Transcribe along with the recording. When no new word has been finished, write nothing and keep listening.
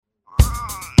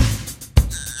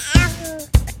You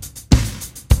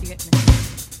get me?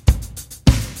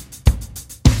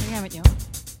 Nagamit nyo?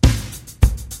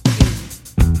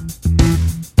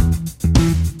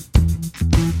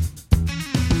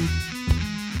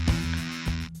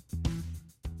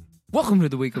 Welcome to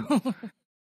the Wake Up.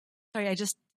 Sorry, I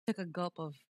just took a gulp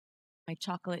of my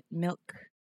chocolate milk.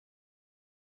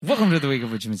 Welcome to the Wake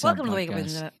Up with Jim and Sam Welcome to the Wake Up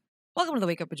with podcast. Welcome to the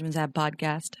Wake Up with Jim and Sam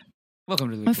podcast.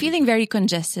 Welcome to the Wake I'm Up with feeling very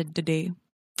congested today.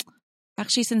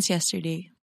 Actually, since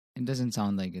yesterday. It doesn't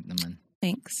sound like it, naman.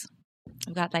 Thanks.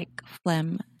 I've got like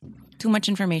phlegm. Too much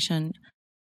information.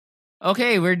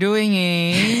 Okay, we're doing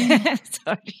a.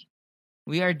 Sorry.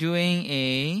 We are doing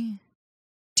a.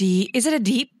 Deep. Is it a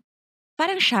deep?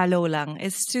 Parang shallow lang.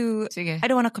 It's too. Sige. I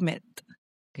don't want to commit.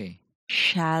 Okay.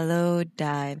 Shallow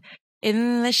dive.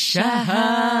 In the shallow.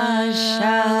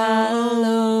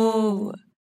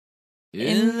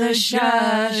 In the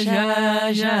shallow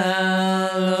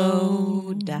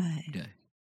dive.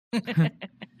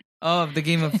 Of the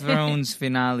Game of Thrones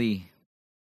finale.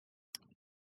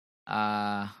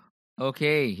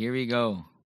 Okay, here we go.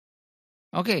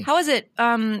 Okay. How was it?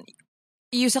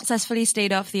 You successfully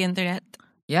stayed off the internet?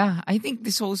 Yeah, I think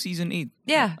this whole season 8.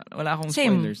 Yeah. Wala akong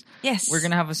Same. spoilers. Yes. We're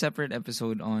gonna have a separate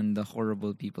episode on the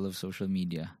horrible people of social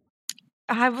media.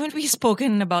 Haven't we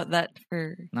spoken about that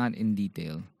for... Not in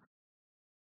detail.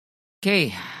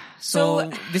 Okay, so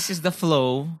this is the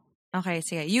flow. Okay,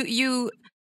 sige.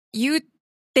 You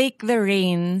take the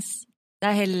reins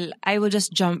dahil I will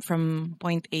just jump from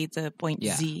point A to point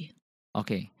Yeah. Z.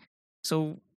 Okay,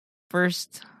 so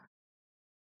first,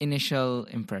 initial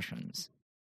impressions.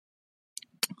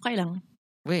 Okay lang.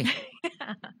 Wait,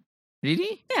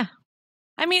 really?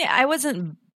 I mean, I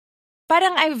wasn't...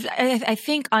 Parang I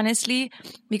think, honestly,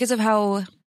 because of how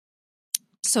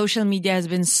social media has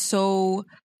been so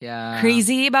Yeah.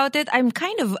 crazy about it, I've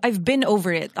been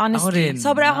over it, honestly. Ako rin.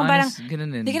 Sobra akong parang,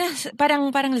 Ganun din. di ka na,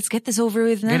 parang let's get this over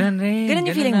with na. Ganun rin. Ganun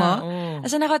yung feeling mo? Oo.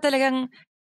 As in ako talagang,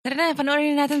 tara na,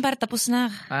 panoorin natin para tapos na.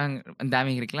 Parang ang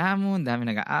daming reklamo, ang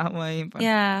daming nag-aaway.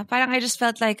 Yeah, parang I just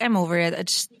felt like I'm over it. I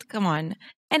just, come on.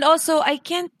 And also, I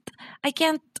can't,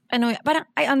 parang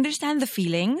I understand the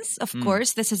feelings. Of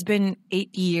course, this has been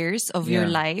 8 years of your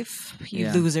Yeah. life. You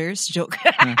Yeah. losers. Joke.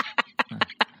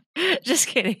 Just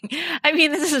kidding. I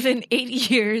mean, this has been 8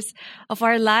 years of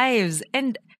our lives.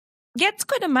 And gets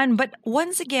ko naman. But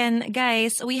once again,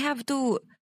 guys, we have to,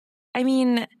 I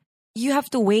mean, you have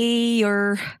to weigh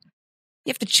you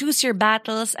have to choose your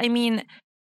battles. I mean,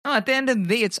 No, at the end of the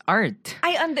day, it's art.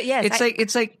 yes.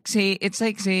 It's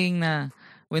like saying na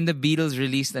when the Beatles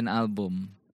released an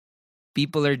album,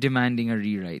 people are demanding a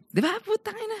rewrite. Di ba?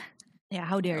 Putang ina. Yeah,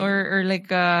 how dare you? Or like,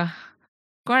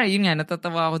 kunwari, yun nga,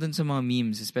 natatawa ako dun sa mga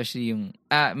memes, especially yung,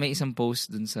 may isang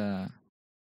post dun sa,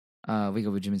 Wake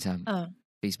Up with Jim and Sam,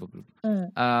 Facebook group,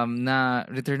 na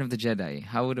Return of the Jedi.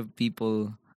 How would have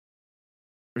people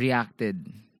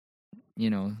reacted,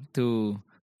 to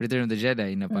Return of the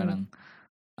Jedi, na parang,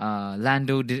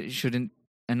 Lando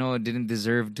didn't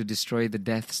deserve to destroy the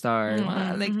Death Star.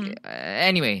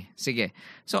 Anyway, sige.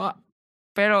 So,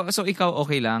 so ikaw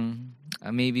okay lang?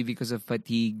 Maybe because of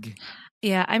fatigue.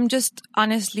 Yeah, I'm just,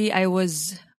 honestly, I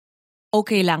was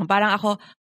okay lang. Parang ako,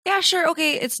 yeah, sure,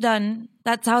 okay, it's done.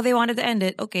 That's how they wanted to end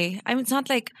it. Okay. I mean, it's not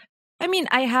like, I mean,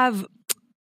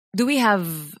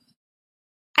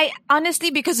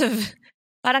 honestly, because of,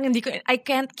 parang I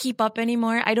can't keep up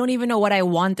anymore. I don't even know what I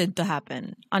wanted to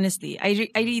happen. Honestly,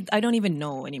 I don't even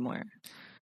know anymore.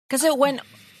 Because when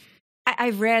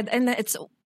I've read, and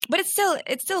but it's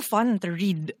still fun to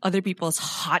read other people's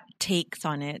hot takes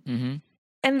on it. Mm-hmm.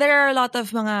 And there are a lot of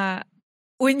mga,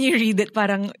 when you read it,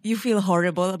 parang you feel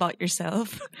horrible about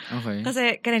yourself. Okay.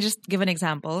 Kasi, can I just give an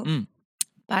example?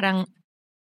 Parang,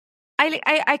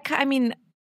 I mean,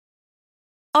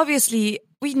 obviously,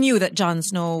 we knew that Jon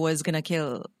Snow was gonna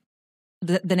kill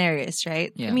Daenerys,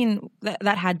 right? Yeah. I mean,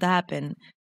 that had to happen.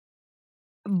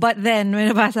 But then, when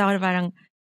nabasa ko na parang,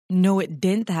 no, it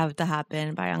didn't have to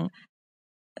happen. Parang,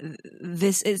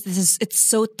 it's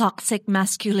so toxic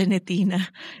masculinity na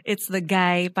it's the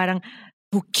guy parang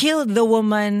who killed the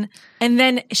woman, and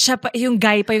then yung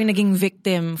guy pa yung naging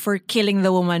victim for killing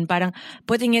the woman, parang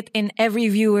putting it in every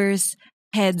viewer's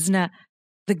heads na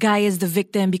the guy is the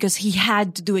victim because he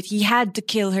had to do it. He had to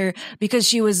kill her because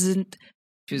she was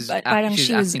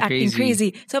acting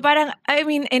crazy. So parang, I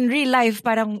mean, in real life,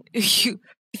 parang you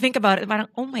think about it, parang,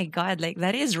 oh my God, like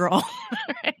that is wrong.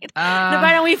 Right? Na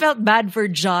parang we felt bad for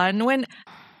Jon when,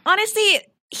 honestly,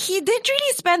 he didn't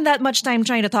really spend that much time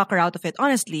trying to talk her out of it,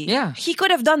 honestly. Yeah. He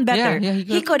could have done better. Yeah,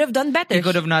 he could have done better. He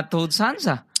could have not told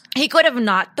Sansa. He could have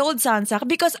not told Sansa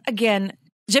because, again,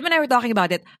 Jim and I were talking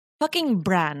about it. Fucking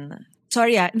Bran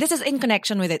sorry, this is in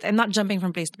connection with it. I'm not jumping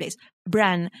from place to place.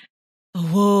 Bran,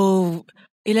 whoa,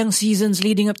 ilang seasons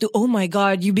leading up to, oh my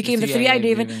God, you became the Three-Eyed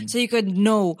Raven, so you could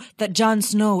know that Jon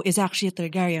Snow is actually a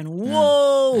Targaryen.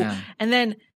 Whoa! Yeah. And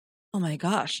then, oh my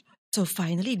gosh, so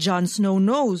finally Jon Snow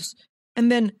knows.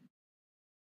 And then,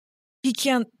 he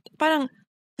can't, parang,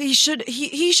 you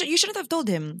shouldn't have told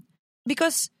him.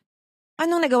 Because,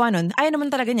 anong nagawa nun? Ayaw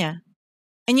naman talaga niya.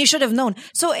 And you should have known.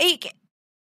 So,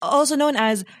 also known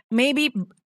as, maybe,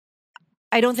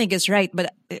 I don't think it's right,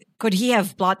 but could he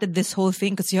have plotted this whole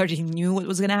thing because he already knew what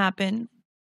was going to happen?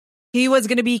 He was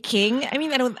going to be king? I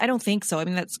mean, I don't think so. I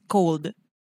mean, that's cold.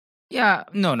 Yeah,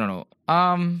 no.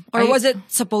 Or was it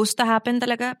supposed to happen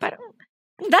talaga? Parang,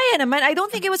 daya naman. I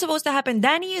don't think it was supposed to happen.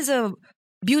 Dany is a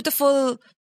beautiful,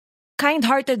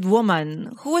 kind-hearted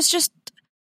woman who was just...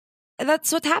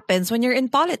 That's what happens when you're in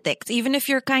politics. Even if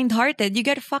you're kind-hearted, you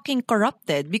get fucking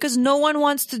corrupted because no one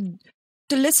wants to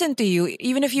listen to you,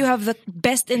 even if you have the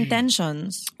best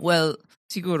intentions. Well,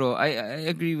 siguro, I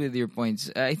agree with your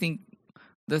points. I think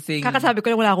the thing... Kakasabi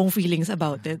ko lang wala akong feelings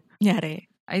about it. Nyari.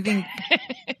 I think...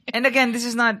 And again, this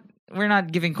is not... We're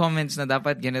not giving comments na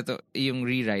dapat ganito yung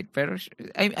rewrite. Pero,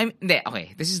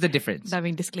 okay, this is the difference.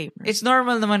 Daming disclaimer. It's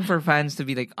normal naman for fans to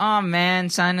be like, oh man,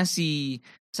 sana si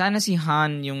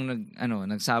Han yung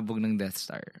nagsabog ng Death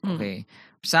Star. Okay?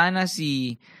 Sana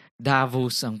si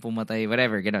Davos ang pumatay,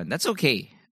 whatever, ganun. That's okay.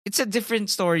 It's a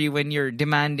different story when you're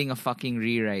demanding a fucking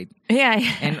rewrite. Yeah.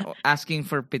 And asking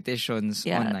for petitions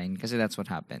online kasi that's what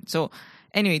happened. So,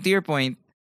 anyway, to your point,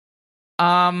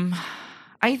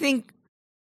 I think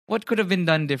what could have been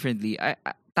done differently,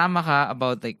 tama ka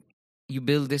about like, you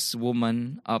build this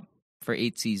woman up for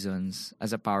 8 seasons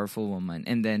as a powerful woman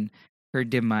and then her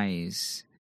demise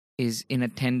is in a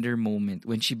tender moment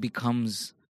when she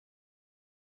becomes...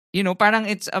 parang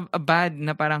it's a bad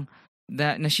na parang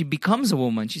na she becomes a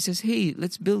woman. She says, "Hey,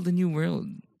 let's build a new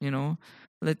world.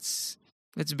 Let's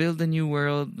build a new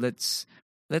world. Let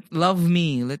love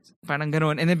me. Parang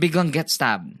ganon." And then biglang get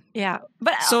stabbed. Yeah,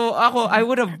 but so I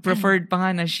would have preferred pa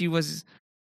nga na she was,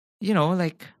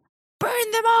 like burn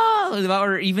them all,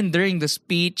 or even during the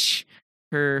speech,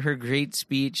 her great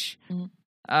speech.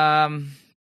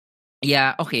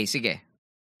 Yeah. Okay. Sige.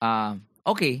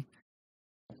 Okay.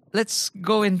 Let's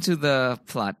go into the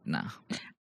plot na.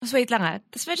 Mas wait lang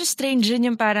Tapos medyo strange rin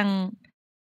yung parang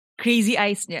crazy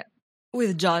eyes niya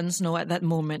with Jon Snow at that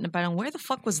moment. Na parang, where the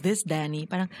fuck was this, Dany?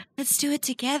 Parang, let's do it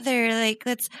together. Like,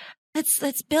 let's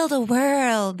build a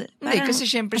world. Parang, kasi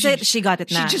syempre, she got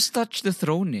it na. She just touched the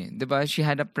throne Diba? She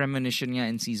had a premonition nga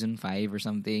in season 5 or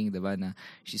something. Diba? Na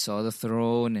she saw the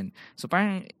throne. And so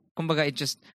parang, kumbaga, it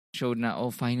just showed na,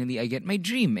 oh, finally, I get my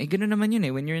dream. Ganun naman yun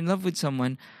When you're in love with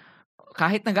someone,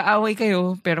 kahit nag-aaway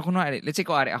kayo, pero kunwari, let's say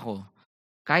kuwari ako,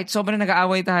 kahit sobrang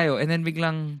nag-aaway tayo, and then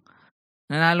biglang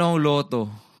nanalo ang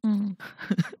loto.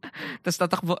 Tapos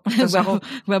tatakbo. Tapos ako,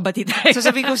 babati tayo.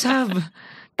 Sasabihin ko, Sab,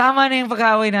 tama na yung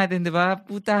pag-aaway natin, di ba?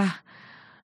 Puta,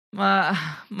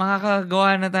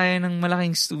 makakagawa na tayo ng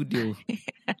malaking studio.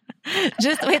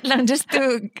 Just wait lang, just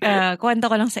to kwento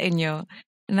ko lang sa inyo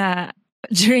na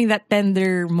during that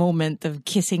tender moment of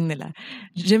kissing nila,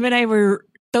 Jim and I were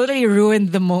totally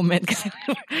ruined the moment kasi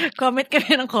comment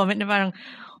na parang,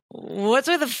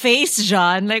 what's with the face,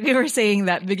 John? Like we were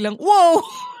saying that, biglang, whoa!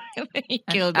 He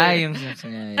killed her. Yung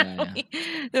yeah.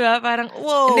 Diba? Parang,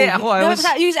 whoa.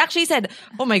 Hindi, you actually said,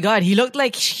 oh my God, he looked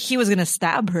like he was gonna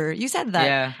stab her. You said that.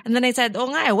 Yeah. And then I said, oh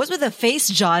nga, what's with the face,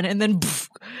 John? And then,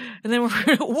 we're,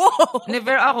 whoa! Hindi,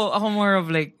 pero ako more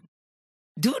of like,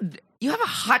 dude, you have a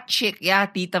hot chick. Yeah,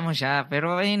 tita mo siya.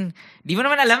 Pero di mo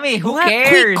naman alam Who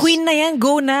cares? Queen na yan.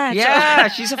 Go na. Yeah,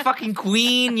 she's a fucking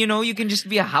queen. You can just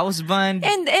be a houseband.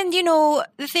 And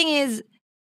the thing is,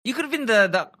 you could have been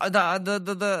the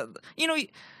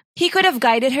he could have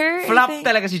guided her. Flop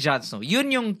talaga si Jon Snow. Yun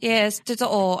yung... Yes,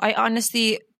 totoo. I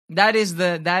honestly... That is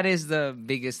the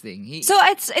biggest thing. So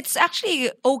it's actually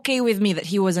okay with me that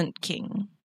he wasn't king.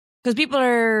 Because people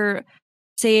are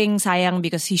saying sayang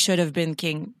because he should have been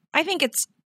king. I think it's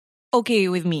okay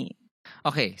with me.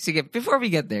 Okay, sige, before we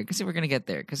get there, kasi we're gonna get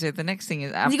there. Kasi the next thing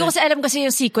is after... Hindi ko kasi alam kasi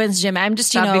yung sequence, Jim. I'm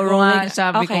just, rolling...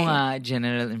 Sabi ko nga,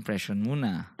 general impression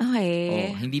muna.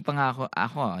 Okay. Oh, hindi pa nga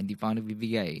hindi pa ako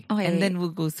nagbibigay. Okay. And then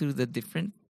we'll go through the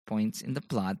different points in the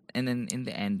plot. And then in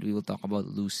the end, we will talk about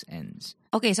loose ends.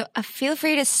 Okay, so feel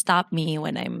free to stop me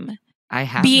when I'm...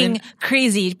 being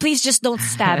crazy. Please just don't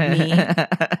stab me.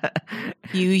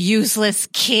 You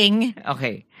useless king.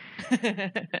 Okay.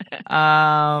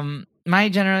 My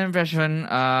general impression,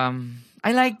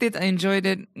 I liked it. I enjoyed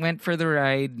it. Went for the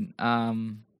ride.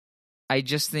 I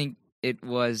just think it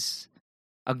was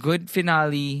a good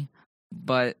finale.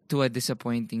 but to a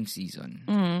disappointing season.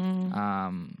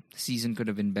 Season could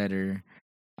have been better.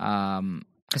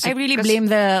 I really blame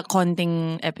the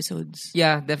konting episodes.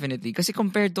 Yeah, definitely. Kasi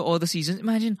compared to all the seasons,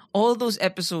 imagine all those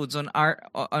episodes on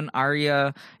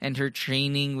Arya and her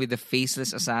training with the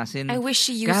faceless assassin. I wish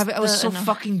she used. I was so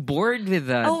fucking bored with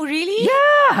that. Oh, really?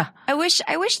 Yeah. I wish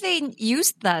they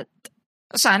used that.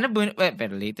 Sana,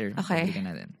 pero later. Okay.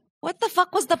 What the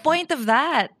fuck was the point of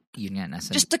that? Yun nga,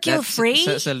 just to kill Frey?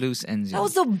 Sa loose ends. That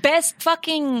was the best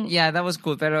fucking... Yeah, that was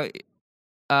cool. Pero...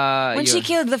 when she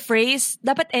killed the Freys,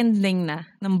 dapat ending na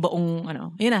ng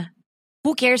buong, yun na.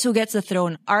 Who cares who gets the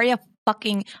throne? Arya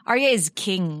is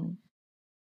king.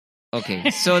 Okay,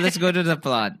 so let's go to the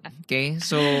plot. Okay,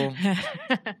 so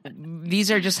these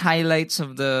are just highlights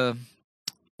of the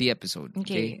episode.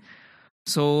 Okay.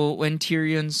 So when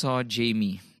Tyrion saw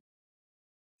Jaime,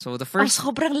 so the first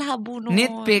sobrang labo nun.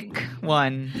 Nitpick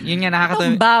one. Yun nga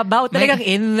nakakatawa. Babaw talagang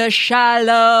in the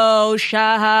shallow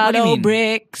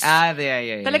bricks.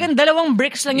 Yeah. Talagang dalawang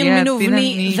bricks lang yung minove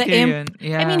ni the imp.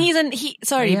 Yeah. I mean, but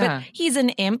he's an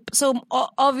imp. So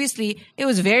obviously, it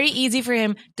was very easy for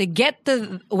him to get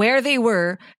to where they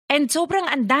were. And sobrang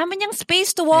ang dami niyang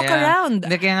space to walk around.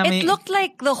 It looked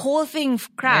like the whole thing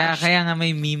crashed. Yeah, kaya nga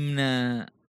may meme na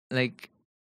like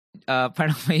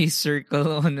parang may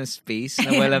circle on a space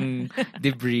na walang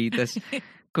debris. Tas,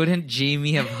 couldn't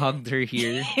Jaime have hugged her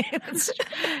here?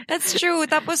 That's true.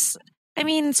 Tapos, I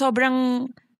mean,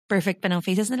 sobrang perfect pa ng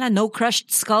faces nila. No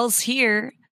crushed skulls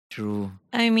here. True.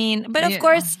 I mean, but of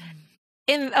course,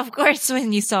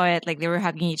 when you saw it, like they were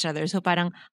hugging each other. So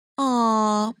parang,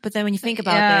 aww. But then when you think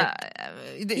about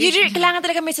it, kailangan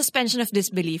talaga may suspension of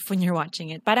disbelief when you're watching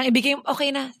it. Parang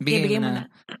okay na. Ibigay mo na.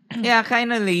 Yeah,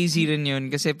 kind of lazy rin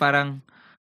yun. Kasi parang,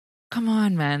 come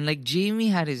on, man. Like, Jaime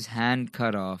had his hand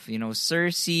cut off.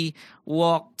 Cersei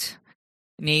walked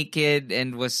naked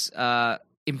and was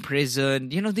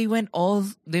imprisoned. They went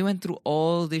through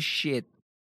all this shit.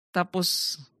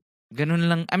 Tapos, ganun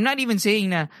lang. I'm not even saying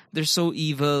na they're so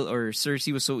evil or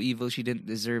Cersei was so evil she didn't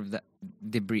deserve that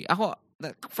debris.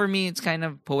 For me, it's kind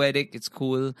of poetic. It's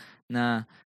cool na,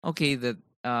 okay, that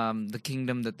the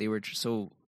kingdom that they were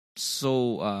so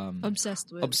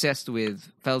obsessed with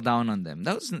fell down on them.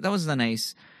 That was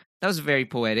very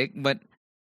poetic, but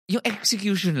yung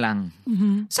execution lang.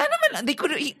 Mm-hmm. Sana man they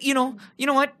could, you know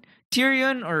what,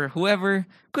 Tyrion or whoever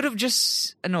could have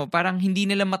just parang hindi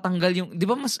nila matanggal yung, di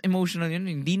ba mas emotional yun,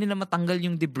 hindi nila matanggal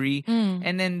yung debris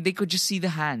and then they could just see the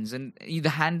hands and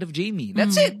the hand of Jaime.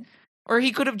 That's it. Or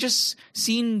he could have just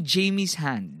seen Jaime's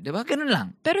hand. Di ba? Ganun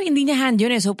lang. Pero hindi niya hand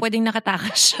yun so pwedeng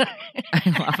nakatakas siya.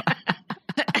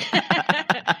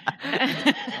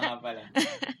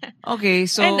 Okay,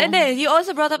 so... And then, you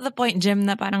also brought up the point, Jem,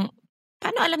 na parang,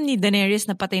 paano alam ni Daenerys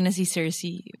na patay na si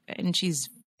Cersei? And she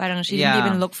didn't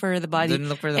even look for the body. Didn't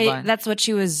look for the body. That's what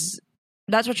she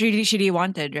really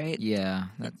wanted, right? Yeah.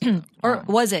 Or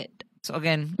was it? So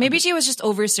again... Maybe she was just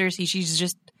over Cersei. She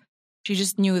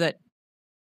just knew that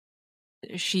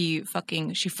she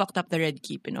fucked up the Red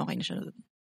Keep and okay na siya.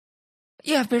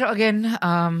 Yeah, pero again,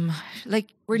 like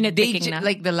we're nitpicking na.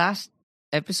 Like the last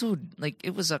episode, like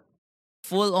it was a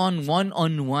full-on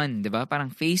one-on-one, diba? Parang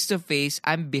face-to-face,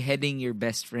 I'm beheading your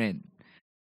best friend.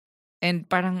 And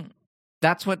parang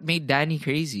that's what made Dany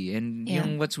crazy. And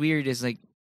yung what's weird is like,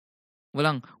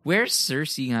 where's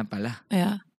Cersei nga pala?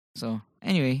 Yeah. So,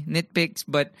 anyway, nitpicks,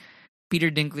 but Peter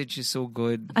Dinklage is so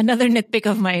good. Another nitpick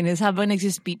of mine is habang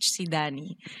nagsispeech si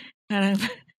Dany, parang,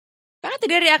 bakit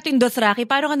nire-react yung Dothraki?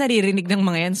 Paano ka naririnig ng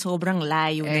mga yan? Sobrang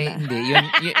layo nila. Hindi.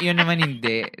 Yun naman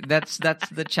hindi. That's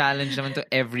the challenge naman to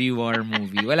every war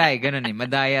movie. Wala ganun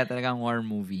Madaya talagang war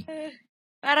movie.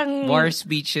 Parang... War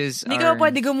speeches Hindi ka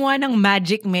pwede gumawa ng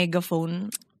magic megaphone.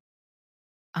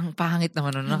 Ang pangit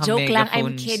naman nun. Joke lang.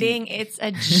 I'm kidding. It's a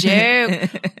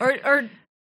joke.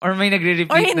 Or may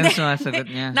nagre-repeat na sumasagot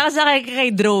niya. Nakasakay ka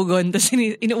kay Drogon tapos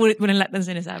inuulit mo na lahat ng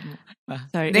sinasabi mo.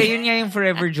 Sorry. Hindi, yun nga yung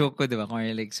forever joke ko, diba? Kung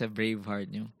like sa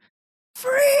Braveheart yung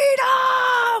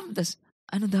freedom! Tapos,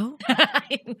 ano daw?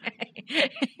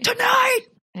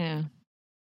 Tonight! Yeah.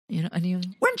 Ano yung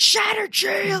when shattered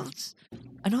shields!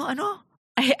 Ano?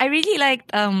 I really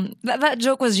liked, that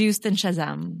joke was used in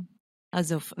Shazam.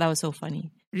 That was so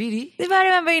funny. Really? Di ba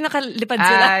remember yung nakalipad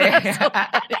sila?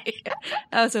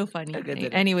 That was so funny.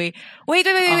 Anyway. Wait.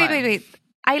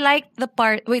 I liked the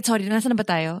part... Wait, sorry. Nasaan na ba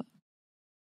tayo?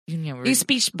 Yun nga. Yung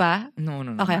speech ba? No.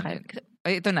 Okay.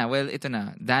 Ay, ito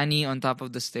na. Dany on top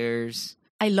of the stairs.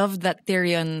 I loved that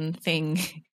Tyrion thing.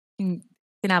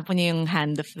 Tinapon niya yung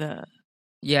hand of the...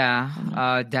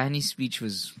 Yeah. Dany's speech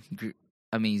was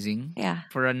amazing.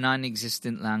 Yeah. For a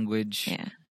non-existent language.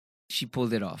 Yeah. she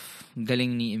pulled it off.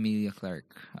 Galing ni Emilia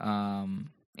Clarke.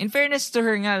 In fairness to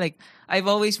her nga, like, I've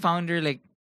always found her, like,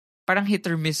 parang hit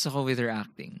or miss ako with her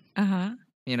acting.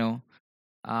 You know?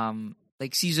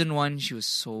 Like, season 1, she was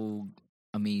so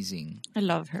amazing. I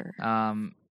love her.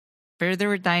 Pero there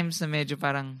were times na medyo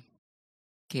parang,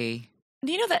 okay.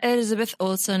 Do you know that Elizabeth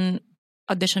Olsen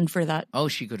auditioned for that? Oh,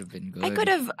 she could have been good.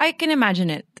 I can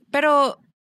imagine it. Pero,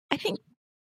 I think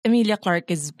Emilia Clarke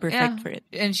is perfect for it.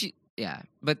 And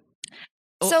but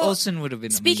Olsen would have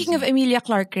been speaking amazing. of Emilia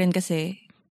Clarke rin kasi,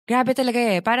 grabe talaga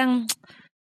eh. Parang,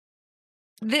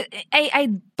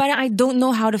 I don't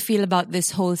know how to feel about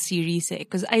this whole series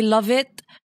because I love it,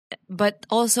 but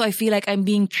also I feel like I'm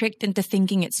being tricked into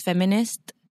thinking it's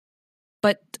feminist.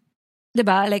 But,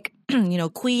 diba, like, you know,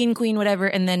 queen, whatever,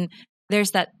 and then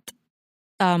there's that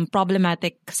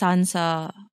problematic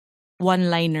Sansa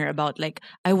one-liner about like,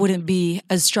 I wouldn't be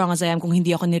as strong as I am kung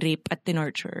hindi ako ni-rape at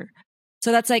tinorture.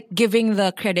 So that's like giving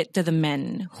the credit to the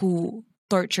men who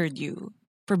tortured you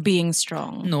for being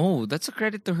strong. No, that's a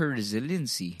credit to her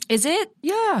resiliency. Is it?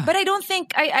 Yeah. But I don't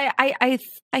think I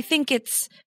think it's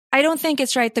I don't think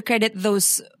it's right to credit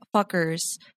those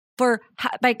fuckers for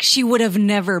like she would have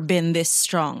never been this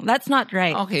strong. That's not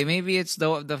right. Okay, maybe it's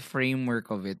the framework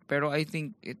of it, pero I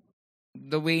think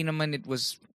the way naman it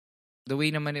was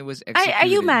executed. Are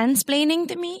you mansplaining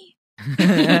to me?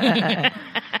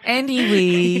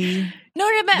 Anyway. No,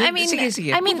 I mean,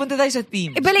 sige. Pupunta tayo sa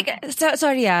themes. Balik,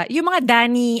 sorry yung mga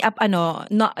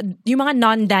yung mga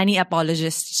non-Danny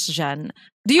apologists dyan.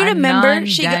 Do you remember?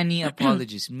 Non-Danny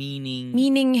apologists,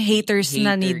 meaning haters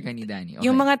na ni Danny. Okay.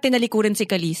 Yung mga tinalikuran si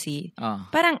Khaleesi. Oh.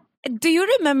 Parang, do you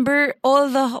remember all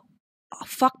the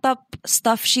fucked up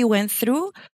stuff she went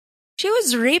through? She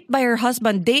was raped by her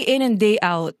husband day in and day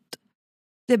out.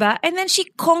 Diba? And then she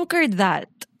conquered that.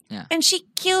 Yeah. And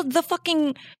she killed the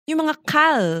fucking, yung mga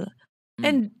Khal.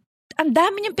 And ang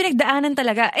dami niyang pinagdaanan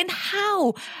talaga. And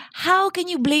how can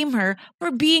you blame her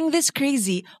for being this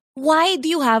crazy? Why do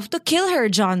you have to kill her,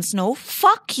 Jon Snow?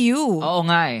 Fuck you. Oo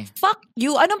nga eh. Fuck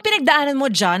you. Anong pinagdaanan mo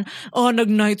dyan? Oh,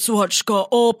 nag-night's watch ka.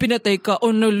 Oh, pinatay ka.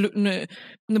 Oh,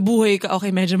 nabuhay ka.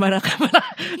 Okay, medyo marami ka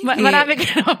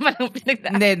naman palang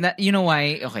pinagdaanan. Hindi, you know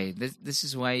why? Okay, this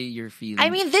is why you're feeling...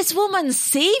 I mean, this woman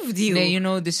saved you. Hindi, you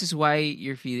know, this is why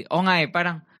you're feeling... Oo nga eh,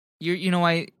 parang... You know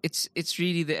why? It's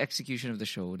really the execution of the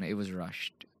show. It was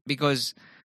rushed. Because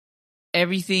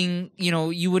everything, you know,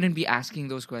 you wouldn't be asking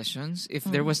those questions if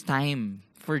there was time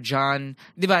for Jon.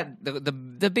 Diba,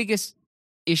 the biggest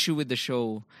issue with the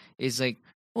show is like,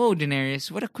 whoa,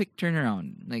 Daenerys, what a quick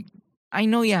turnaround. Like, I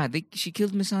know, she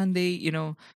killed Missandei, you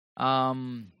know,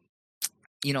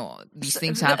 these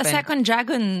things happen. A second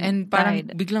dragon and parang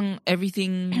died. Biglang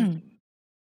everything,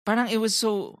 parang it was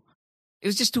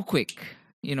just too quick.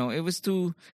 You know,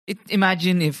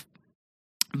 imagine if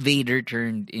Vader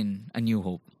turned in A New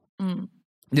Hope.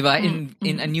 Diba?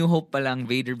 In A New Hope palang,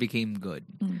 Vader became good.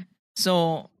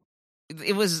 So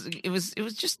it was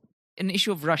just an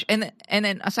issue of rush. And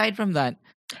then aside from that,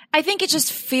 I think it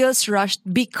just feels rushed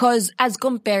because as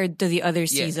compared to the other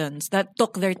seasons that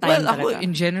took their time. Well, ako,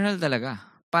 in general talaga,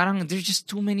 parang there's just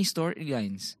too many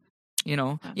storylines. You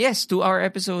know? Yes, 2-hour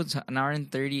episodes, 1 hour and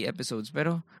 30 episodes,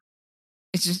 pero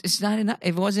it's not enough.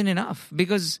 It wasn't enough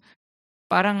because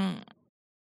parang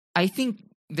I think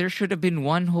there should have been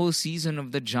one whole season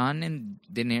of the Jon and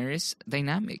Daenerys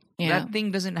dynamic. Yeah. That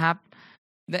thing doesn't happen.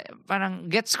 Parang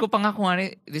gets ko pa nga kung ano,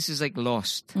 this is like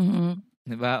Lost.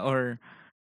 Diba? Or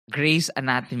Grey's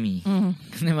Anatomy.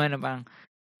 Diba na parang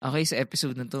okay, sa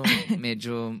episode na to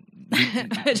medyo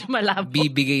malabo.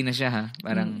 Bibigay na siya ha.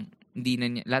 Parang hindi na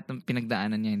niya, lahat ng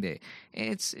pinagdaanan niya hindi.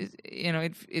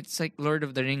 It's like Lord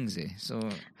of the Rings eh. So,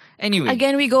 anyway.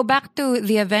 Again, we go back to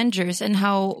the Avengers and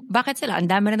how, bakit sila? Ang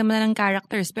dami na naman ng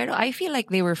characters. Pero I feel like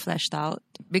they were fleshed out.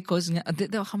 Because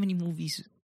how many movies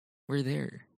were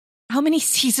there? How many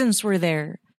seasons were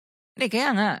there? Hindi,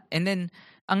 kaya nga. And then,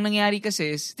 ang nangyari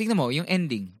kasi is, tignan mo, yung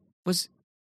ending was,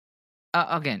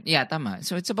 again, tama.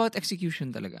 So, it's about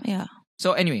execution talaga. Yeah.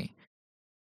 So, anyway,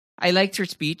 I liked her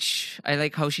speech. I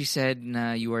like how she said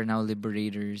na you are now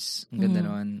liberators. Ang ganda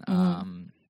nun.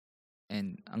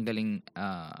 And ang galing.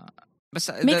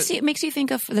 Basta, makes you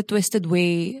think of the twisted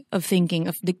way of thinking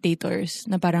of dictators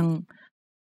na parang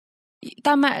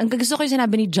tama. Gusto ko yung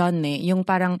sinabi ni Jon yung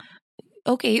parang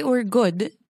okay, we're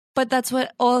good, but that's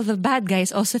what all the bad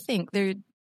guys also think. They're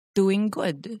doing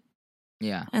good.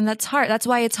 Yeah. And that's hard. That's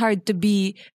why it's hard to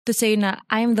say na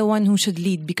I'm the one who should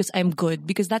lead because I'm good.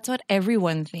 Because that's what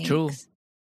everyone thinks.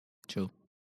 True.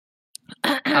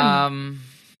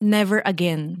 Never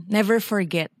again. Never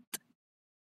forget.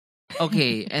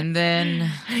 Okay, and then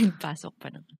Pasok pa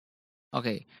naman.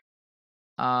 Okay.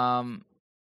 Ano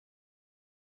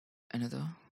to?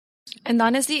 And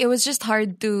honestly, it was just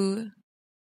hard to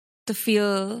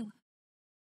feel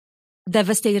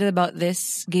devastated about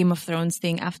this Game of Thrones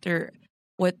thing after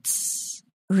what's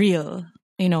real.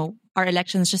 You know, our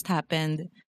elections just happened,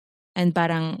 and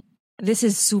parang this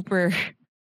is super.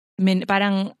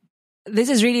 Parang this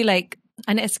is really like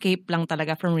an escape lang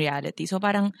talaga from reality. So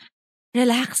parang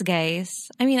relax, guys.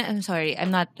 I mean, I'm sorry,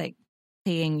 I'm not like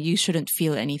saying you shouldn't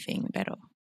feel anything, pero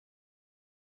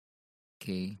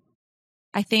okay.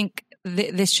 I think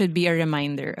this should be a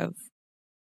reminder of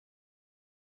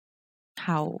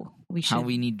how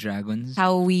we need dragons.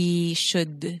 How we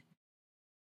should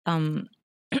I don't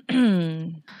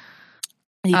know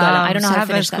how to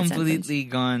finish that completely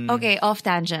sentence. Gone. Okay, off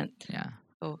tangent. Yeah.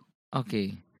 Oh.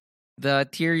 Okay. The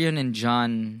Tyrion and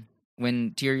Jon,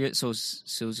 when Tyrion so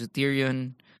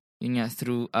Tyrion yun nga,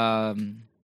 through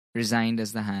resigned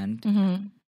as the Hand. Mm-hmm.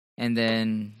 And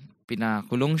then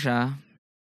pinakulong siya.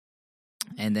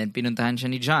 And then pinuntahan siya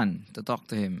ni Jon to talk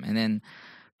to him. And then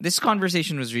this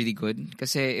conversation was really good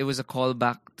kasi it was a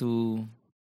callback to,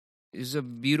 it was a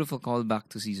beautiful callback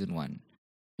to season 1.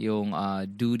 Yung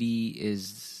duty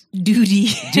is... Duty.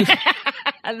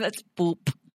 That's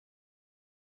poop.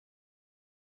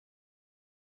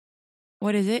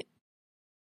 What is it?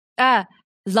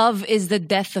 Love is the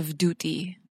death of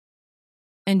duty.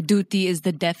 And duty is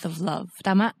the death of love.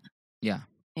 Tama? Yeah.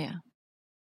 Yeah.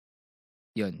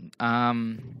 Yun.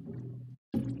 Ang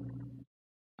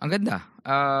ganda.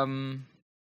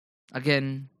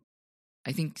 Again,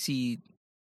 I think si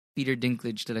Peter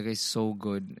Dinklage talaga is so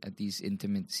good at these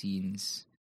intimate scenes.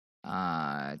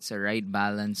 It's a right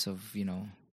balance of, you know,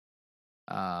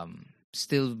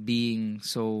 still being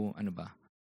so, ano ba?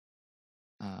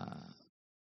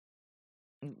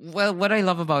 Well, what I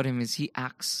love about him is he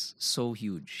acts so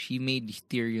huge. He made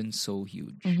Tyrion so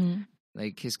huge. Mm-hmm.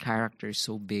 Like, his character is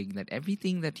so big that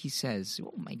everything that he says,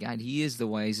 oh my God, he is the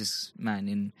wisest man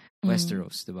in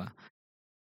Westeros, diba?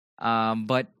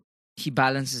 But he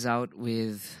balances out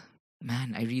with,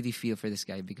 man, I really feel for this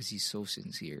guy because he's so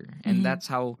sincere. And that's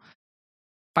how,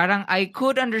 parang I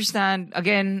could understand,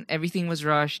 again, everything was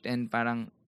rushed and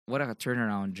parang, what a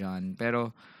turnaround, Jon.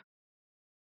 Pero,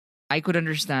 I could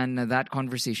understand that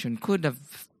conversation could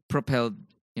have propelled,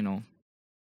 you know,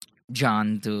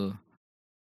 Jon to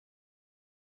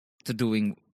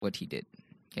doing what he did.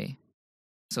 Okay?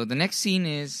 So the next scene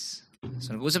is,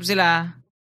 so nag-usap sila,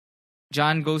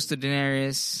 Jon goes to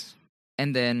Daenerys,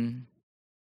 and then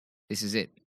this is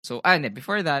it. So,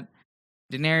 before that,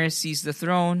 Daenerys sees the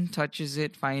throne, touches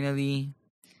it finally,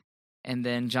 and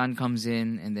then Jon comes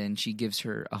in, and then she gives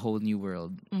her a whole new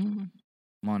world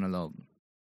monologue.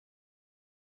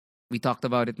 We talked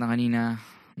about it na kanina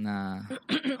na...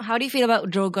 How do you feel about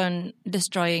Drogon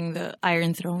destroying the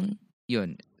Iron Throne?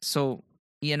 Yun. So,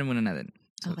 iyan muna natin.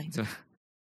 So, okay. So,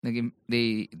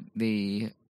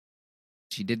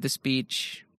 she did the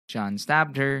speech, Jon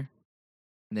stabbed her,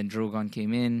 and then Drogon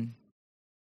came in.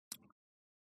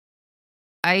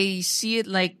 I see it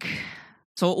like...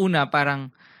 So, una,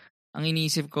 parang, ang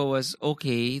iniisip ko was,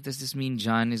 okay, does this mean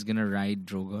Jon is gonna ride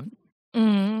Drogon?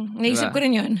 Naisip ko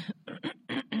rin yun.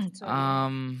 How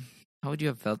would you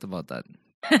have felt about that?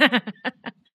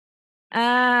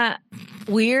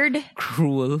 Weird.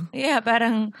 Cruel. Yeah,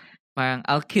 parang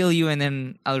I'll kill you and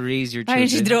then I'll raise your children. Parang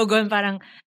si Drogon, parang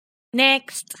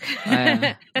next.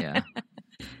 Yeah.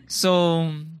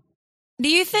 So, do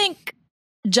you think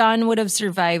Jon would have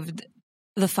survived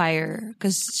the fire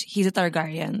because he's a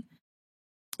Targaryen?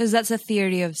 Because that's a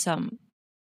theory of some.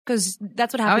 Because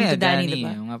that's what happened to Dany,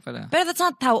 diba? But that's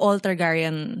not how all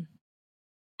Targaryen,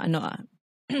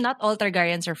 not all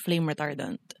Targaryens are flame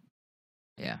retardant.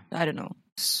 Yeah. I don't know.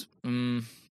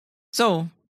 So,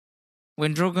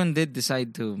 when Drogon did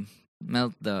decide to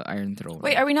melt the Iron Throne.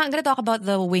 Wait, are we not going to talk about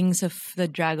the wings of the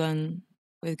dragon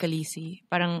with Khaleesi?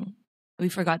 Parang we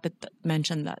forgot to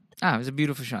mention that. It was a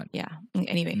beautiful shot. Yeah.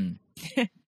 Anyway.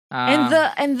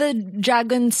 And the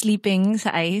dragon sleeping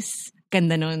sa ice,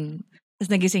 ganda nun. Tapos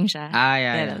nagising siya.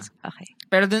 Yeah. Okay.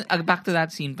 Pero dun, back to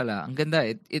that scene pala. Ang ganda.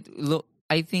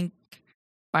 I think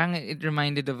parang it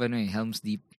reminded of Helm's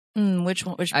Deep. Which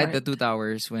part? At the Two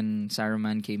Towers when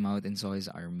Saruman came out and saw his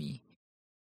army.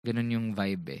 Ganun yung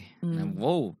vibe Na,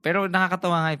 wow. Pero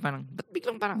nakakatawa nga parang, ba't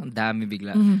biglang parang ang dami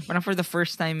bigla? Parang for the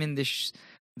first time in this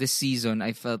season,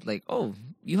 I felt like, oh,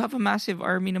 you have a massive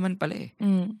army naman pala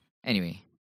Anyway,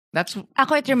 that's...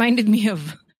 Ako, it reminded me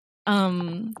of...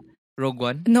 Rogue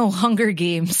One? No, Hunger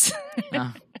Games.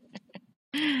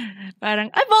 Parang,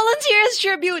 I volunteer as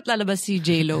tribute. Lalabas si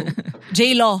J-Lo.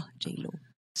 J-Lo.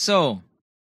 So,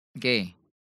 okay.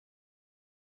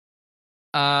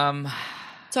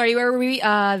 Sorry, where were we?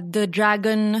 The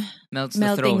dragon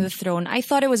melting the throne. I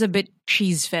thought it was a bit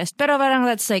cheese fest. Pero parang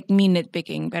that's like me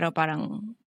nitpicking. Pero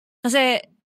parang, kasi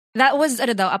that was,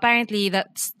 apparently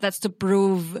that's to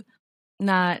prove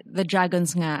na the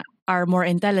dragons nga are more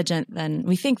intelligent than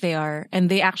we think they are. And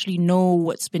they actually know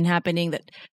what's been happening.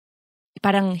 That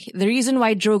parang the reason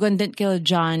why Drogon didn't kill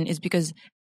Jon is because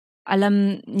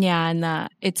alam niya na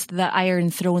it's the Iron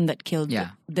Throne that killed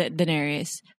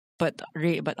Daenerys. But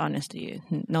honestly,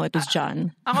 no, it was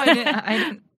Jon. I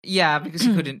didn't, yeah, because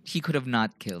he could have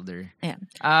not killed her.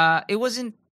 Yeah. It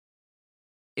wasn't,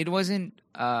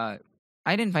 I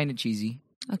didn't find it cheesy.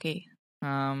 Okay.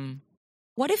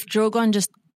 What if Drogon just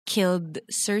killed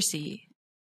Cersei?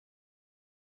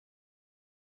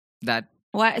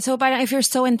 Why? So parang if you're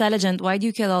so intelligent, why do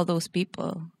you kill all those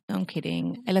people? No, I'm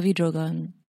kidding. I love you,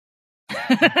 Drogon.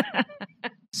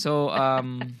 So,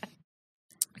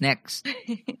 next.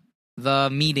 The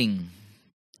meeting.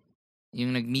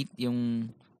 Yung nag-meet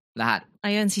yung lahat.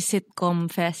 Ayun, si Sitcom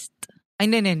Fest. Ay,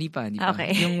 hindi pa.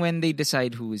 Okay. Yung when they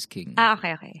decide who is king.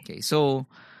 Okay. Okay, so,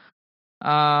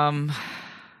 yeah,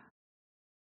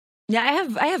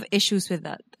 I have issues with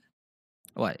that.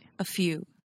 What? A few.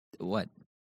 What?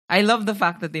 I love the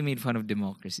fact that they made fun of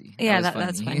democracy. Yeah,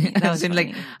 that's funny. That was funny.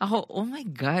 Like, ako, oh my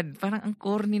God, parang ang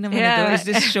corny naman ito. Is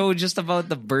this show just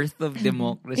about the birth of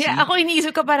democracy? Yeah, ako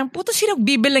iniisip ko parang, puto sino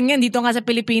bibilang yan dito nga sa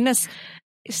Pilipinas.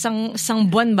 Isang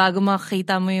buwan bago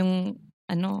makakita mo yung,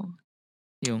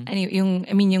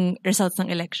 yung results ng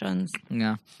elections.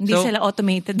 Yeah. Hindi sila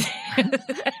automated.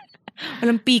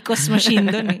 Walang PCOS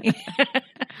machine doon eh.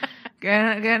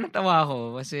 Kaya natawa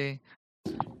ako kasi,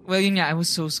 well, yun nga, I was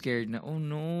so scared na, oh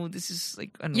no, this is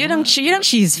like, Yun ang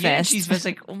cheese fest. Cheese fest,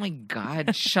 like, oh my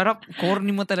God, shut up,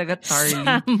 corny mo talaga, Tarly.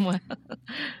 Samuel.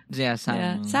 Yeah,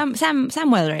 Samuel. Yeah.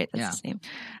 Samuel, right? That's his name.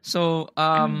 So,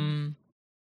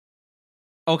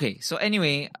 okay, so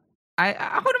anyway,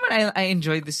 ako naman, I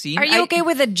enjoyed the scene. Are you okay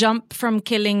with the jump from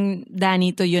killing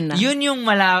Dany to yun na? Yun yung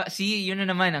yun na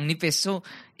naman, ang nipis. So,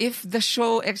 if the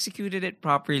show executed it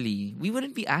properly, we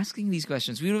wouldn't be asking these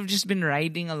questions. We would have just been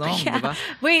riding along, diba?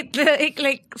 Wait,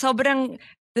 like, sobrang,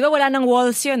 diba wala nang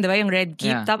walls yun, diba? Yung Red Keep.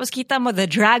 Yeah. Tapos kita mo, the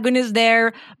dragon is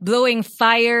there, blowing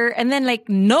fire, and then like,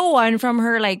 no one from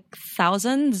her, like,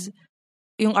 thousands,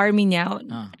 yung army niya,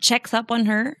 checks up on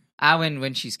her.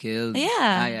 When she's killed.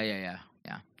 Yeah.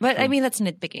 Yeah. But I mean, that's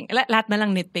nitpicking. Lahat na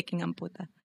lang nitpicking ang puta.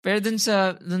 Pero dun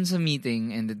sa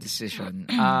meeting and the decision,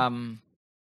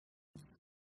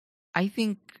 I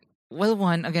think, well,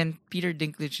 one, again, Peter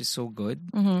Dinklage is so good.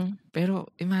 Mm-hmm. Pero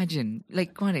imagine,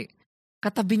 like,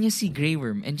 katabi niya si Grey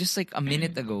Worm, and just like a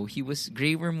minute ago,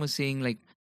 Grey Worm was saying like,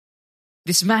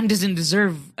 this man doesn't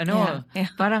deserve,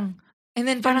 parang, and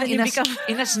then parang in a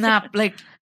snap, like,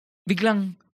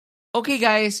 biglang, okay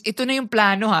guys, ito na yung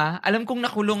plano ha. Alam kong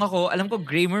nakulong ako. Alam ko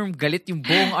Grey Worm galit yung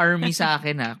buong army sa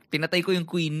akin ha. Pinatay ko yung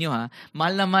queen nyo ha.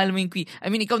 Mahal na mahal mo yung queen.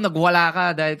 I mean, ikaw nagwala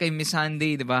ka dahil kay Miss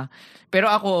Sunday, di ba? Pero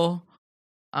ako,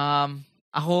 I'm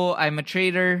a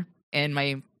traitor, and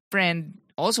my friend,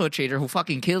 also a traitor, who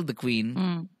fucking killed the queen.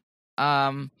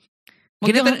 Wala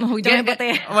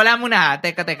muna ha.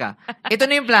 Teka. Ito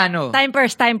na yung plano. Time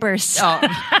purse. Oh.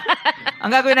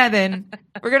 Ang gagawin natin,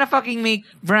 we're gonna fucking make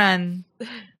Bran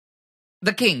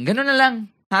the king. Ganun na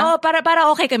lang. Ha? Oh, para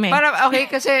okay kami. Para okay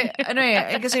kasi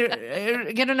kasi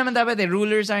ganun naman dapat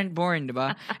rulers aren't born, 'di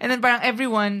ba? And then parang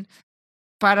everyone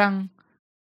parang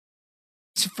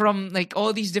from like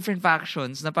all these different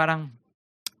factions na parang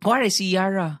si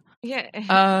Yara. Yeah.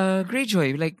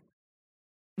 Greyjoy, like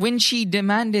when she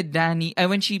demanded Dany,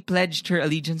 when she pledged her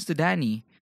allegiance to Dany.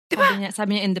 Diba?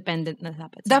 Sabi niya independent na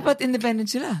dapat. Dapat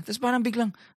independent sila. Tapos parang biglang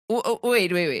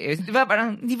wait. Diba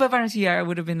parang si Yara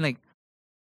would have been like,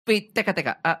 wait, teka.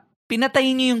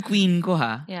 Pinatay niyo yung queen ko,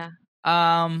 ha? Yeah.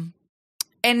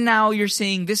 And now you're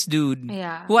saying this dude,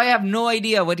 who I have no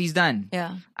idea what he's done.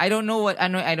 Yeah. I don't know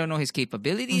his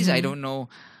capabilities. Mm-hmm. I don't know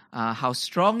how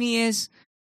strong he is.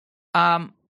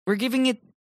 We're giving it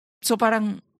to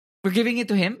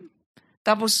him.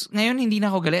 Tapos ngayon hindi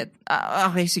na ako galit.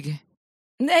 Okay, sige.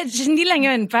 Hindi lang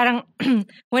yun. Parang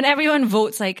when everyone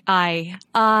votes like I.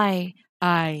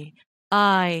 And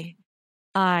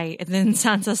then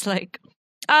Sansa's like,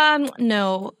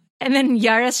 no. And then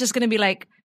Yara's just gonna be like,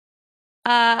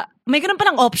 may ganun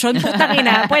palang option. Putang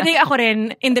ina. Pwede ako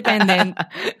rin independent.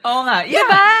 Oo nga. Yeah.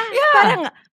 Diba? Yeah.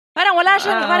 Parang wala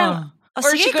siyang,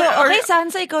 sige, okay,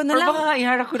 Sansa, ikaw na lang. Or baka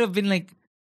Yara could have been like,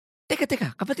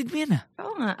 teka, kapatid mo yan ah.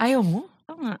 Oo nga. Ayaw mo?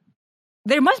 Oo nga.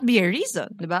 There must be a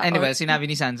reason, diba? And diba, sinabi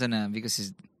ni Sansa na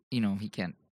because he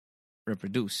can't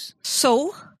reproduce. So?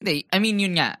 I mean,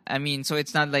 yun nga. I mean, so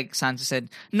it's not like Sansa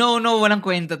said, no, walang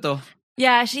kwenta to.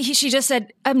 Yeah, she just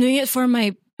said, I'm doing it for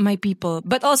my people.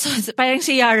 But also, parang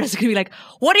si Yara's gonna be like,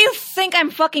 what do you think I'm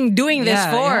fucking doing this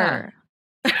for? Yeah.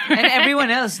 And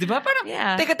everyone else, di ba? Parang,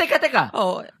 teka.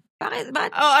 Oh, bakit?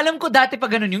 Oh, alam ko dati pa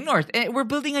ganun yung North. We're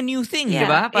building a new thing, di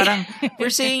ba? Parang, we're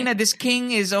saying that this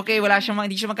king is okay,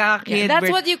 hindi siya makakakid. Yeah,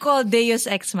 that's what you call Deus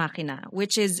Ex Machina,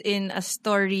 which is in a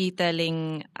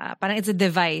storytelling, parang it's a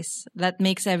device that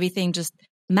makes everything just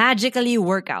magically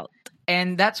work out.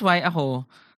 And that's why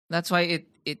it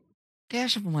kaya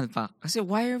siya pumalpak. Kasi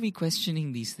why are we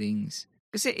questioning these things?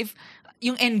 Kasi if,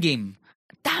 yung endgame,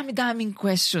 dami-daming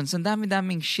questions, ang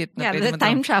dami-daming shit na the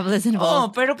time travel is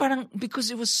involved. Oh, pero parang because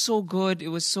it was so good,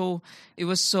 it was so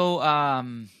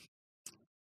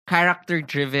character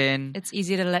driven. It's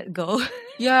easy to let go.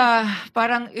 Yeah,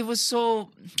 parang it was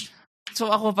so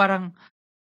ako parang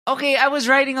okay, I was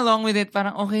riding along with it,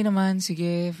 parang okay naman,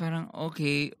 sige, parang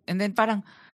okay. And then parang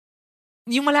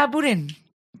yung malabo rin.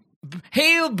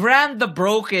 Hail Bran the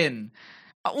Broken.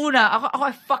 Una, ako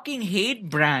I fucking hate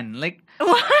Bran. Like,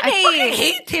 why? I fucking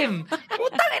hate him.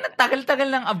 Putang ina, tagal-tagal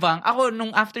lang abang. Ako,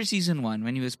 nung after season 1,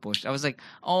 when he was pushed, I was like,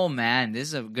 oh man,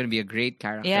 this is gonna be a great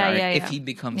character arc if he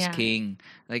becomes king.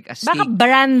 Like, a Baka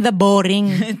Bran the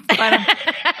boring. Parang,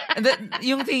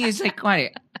 yung thing is like,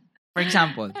 for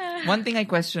example, one thing I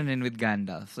question in with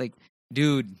Gandalf, like,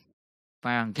 dude,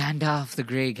 parang Gandalf the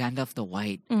Grey, Gandalf the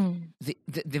White.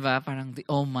 Diba? Parang the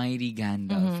almighty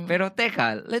Gandalf. Pero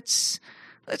teka, let's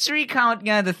recount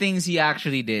nga the things he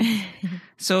actually did.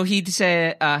 So he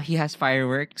said he has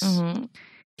fireworks.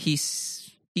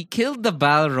 He killed the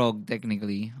Balrog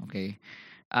technically. Okay.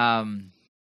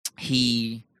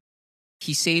 He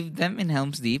saved them in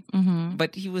Helm's Deep,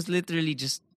 but he was literally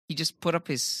just put up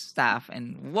his staff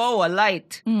and whoa, a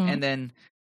light. And then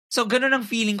so ganun ang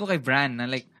feeling ko kay Bran na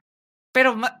like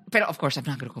pero of course I'm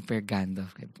not gonna compare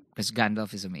Gandalf because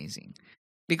Gandalf is amazing.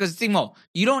 Because think mo,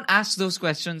 you don't ask those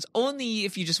questions only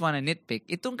if you just want to nitpick.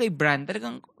 Itong kay Bran,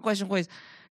 talagang question ko is,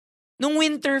 nung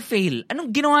Winterfell,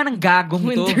 anong ginawa ng gagong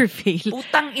to? Winterfell.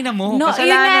 Putang ina mo,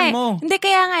 kasalanan mo. Hindi,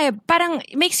 kaya nga parang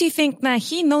it makes you think na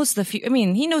he knows the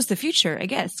future, I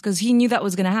guess, because he knew that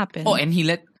was gonna happen. Oh, and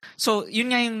so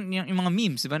yun nga yung mga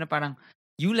memes, diba, na parang,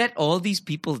 you let all these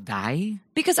people die?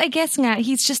 Because I guess nga,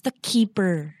 he's just a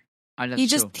keeper.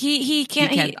 He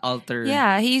can't alter.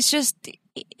 Yeah, he just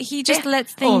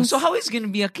lets things. Oh, so how is he gonna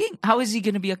be a king? How is he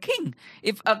gonna be a king?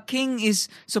 If a king is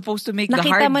supposed to make the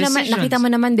hard decisions. Nakita mo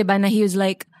naman, diba, na he was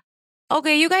like,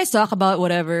 okay, you guys talk about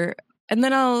whatever, and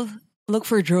then I'll look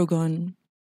for Drogon.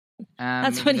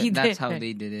 That's what he did. That's how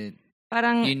they did it.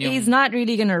 Parang he's not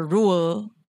really gonna rule.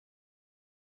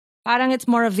 Parang it's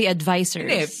more of the advisors.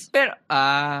 Hindi,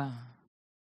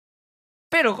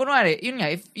 pero kunwari, yun nga,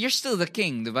 if you're still the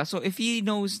king, diba? So if he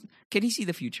knows, can he see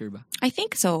the future ba? I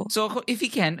think so. So if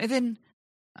he can, then,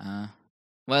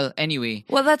 well, anyway.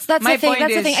 Well, that's the thing.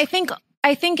 That's the thing.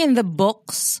 I think in the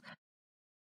books,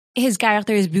 his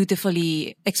character is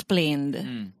beautifully explained.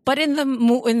 But in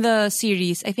the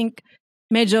series, I think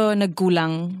medyo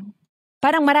nagkulang.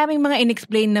 Parang maraming mga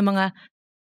inexplain na mga,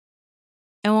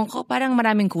 ewan ko, parang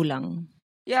maraming kulang.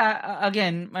 Yeah,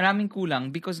 again, maraming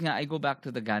kulang because nga, I go back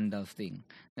to the Gandalf thing.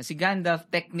 Na si Gandalf,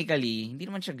 technically, hindi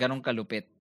naman siya ganong kalupit.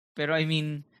 Pero I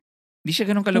mean, hindi siya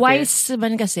ganong kalupit. Wise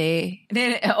man kasi.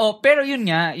 Pero yun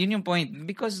nga, yun yung point.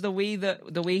 Because the way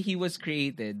he was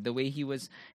created, the way he was,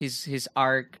 his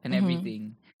arc and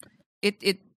everything, it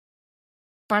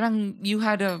parang you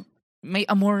had may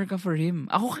amor ka for him.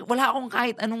 Ako, wala akong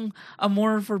kahit anong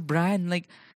amor for Bran. Like,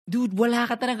 dude, wala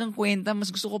ka talagang kwenta.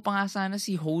 Mas gusto ko pa nga sana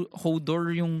si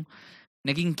Hodor yung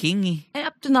naging king eh. And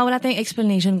up to now, wala tayong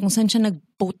explanation kung saan siya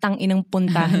nagputang inang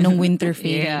punta nung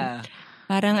Winterfell. Yeah.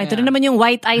 Parang, ito na naman yung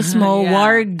white eyes mo, yeah.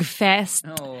 Warg Fest.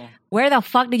 No. Where the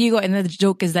fuck did you go? And the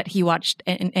joke is that he watched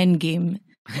an Endgame.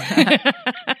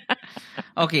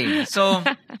 Okay, so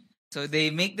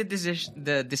they make the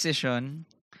decision.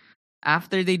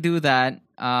 After they do that,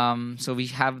 so we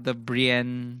have the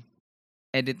Brienne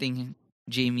editing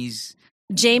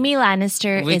Jamie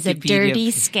Lannister Wikipedia is a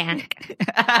dirty skank.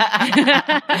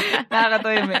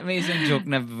 Nakakatawa, may isang joke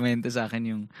na bumenta sa akin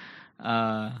yung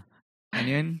ano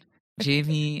yun?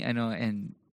 Jamie had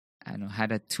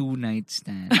a 2-night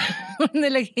stand.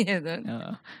 Nalagyan niya doon?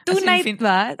 2-night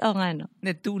ba? O nga, no?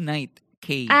 2-night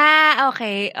K.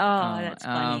 Okay. Oh, that's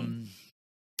funny.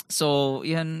 So,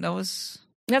 yan, that was...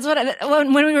 That's what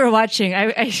when we were watching,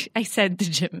 I said to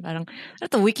Jim, parang,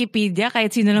 ito Wikipedia,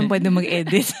 kahit sino lang pwede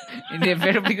mag-edit. Hindi,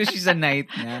 pero because she's a knight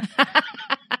na.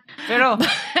 Pero,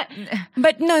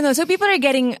 but no. So people are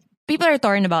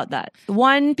torn about that.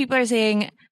 One, people are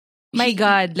saying, my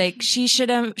God, like she should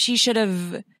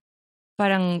have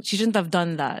parang she shouldn't have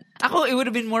done that. Ako, it would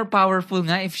have been more powerful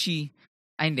nga if she...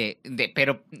 hindi.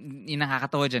 Pero yung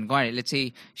nakakatawa dyan, let's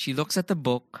say, she looks at the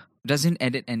book, doesn't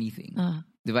edit anything.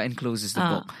 Diba? And closes the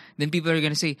book. Then people are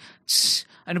gonna say,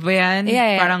 ano ba yan?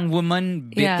 Parang woman,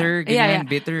 bitter, ganyan,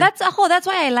 bitter. That's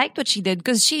why I liked what she did.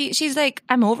 Because she's like,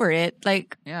 I'm over it.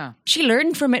 Like, she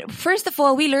learned from it. First of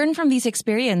all, we learn from these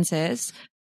experiences.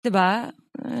 Diba?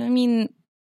 I mean,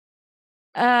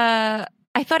 I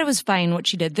thought it was fine what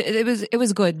she did. It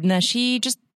was good. Na she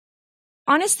just,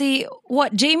 honestly,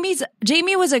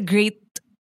 Jamie was a great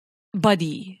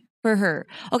buddy for her.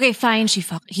 Okay, fine,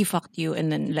 he fucked you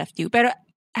and then left you. Pero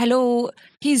hello,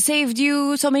 he saved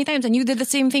you so many times and you did the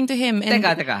same thing to him. And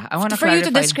teka. I wanna for clarify. you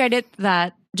to discredit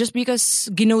that just because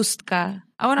ginost ka.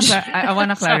 I wanna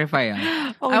clarify.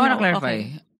 Oh, I wanna no. clarify.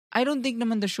 Okay. I don't think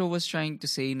naman the show was trying to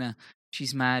say na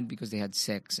she's mad because they had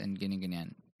sex and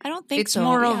ganyan. I don't think it's so. It's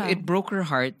more of it broke her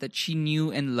heart that she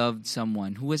knew and loved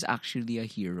someone who was actually a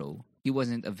hero. He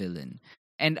wasn't a villain.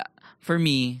 And for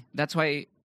me, that's why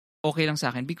okay lang sa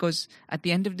akin because at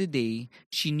the end of the day,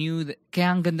 she knew that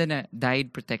kaya ang ganda na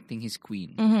died protecting his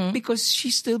queen. Mm-hmm. Because she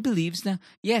still believes na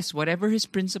yes, whatever his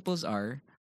principles are,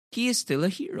 he is still a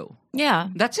hero. Yeah.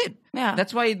 That's it. Yeah.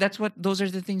 Those are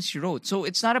the things she wrote. So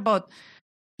it's not about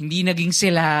hindi naging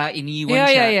sila, iniwan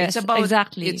siya. Yeah. It's about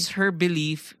exactly. It's her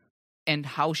belief and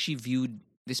how she viewed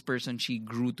this person she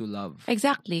grew to love.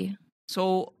 Exactly.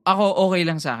 So, ako okay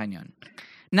lang sa akin yun.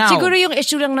 Now, siguro yung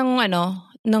issue lang ng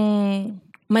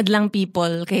madlang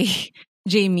people kay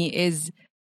Jamie is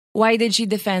why did she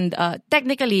defend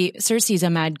technically Cersei's a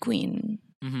mad queen.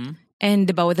 Mm-hmm. And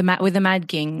diba, with the Mad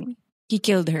King, he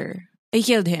killed her. He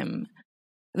killed him.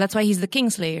 That's why he's the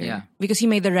Kingslayer. Yeah. Because he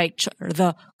made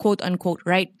the quote unquote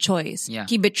right choice. Yeah.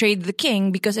 He betrayed the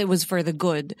king because it was for the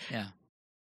good. Yeah.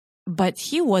 But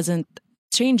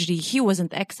strangely, he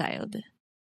wasn't exiled.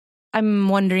 I'm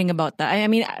wondering about that. I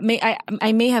mean,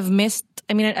 I may have missed.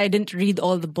 I mean, I didn't read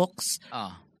all the books.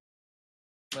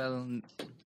 Well,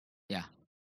 yeah.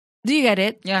 Do you get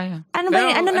it? Yeah. Ano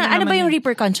ba yung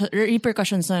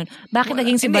repercussions nun? Bakit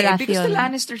naging si Baratheon? Because the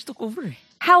Lannisters took over.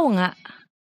 How nga?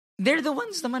 They're the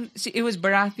ones naman. See, it was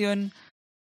Baratheon.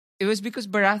 It was because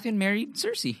Baratheon married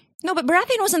Cersei. No, but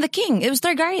Baratheon wasn't the king. It was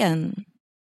Targaryen.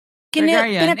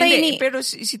 Pero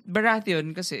si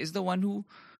Baratheon kasi is the one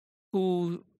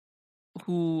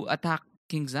who attacked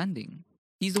King's Landing.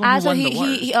 He's the one who won the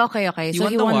war. Okay. He so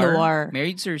won he the won war, the war.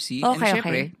 Married Cersei. Okay, and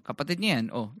syempre, kapatid niya yan.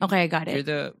 Oh, okay, got it. You're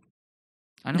the...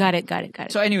 Ano? Got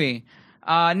it. So anyway,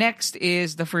 next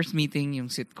is the first meeting, yung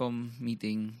sitcom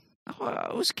meeting.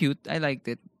 It was cute. I liked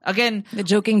it. Again, the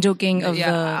joking of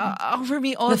for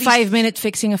me, all the these... 5-minute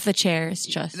fixing of the chairs.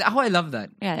 Just I love that.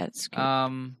 Yeah, that's cute.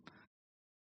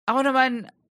 Ako naman,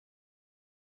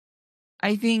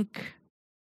 I think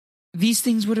these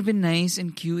things would have been nice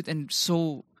and cute and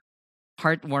so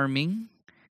heartwarming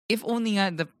if only nga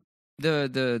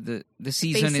the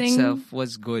season pacing itself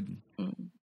was good.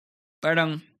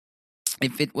 Parang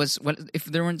if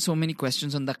there weren't so many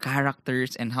questions on the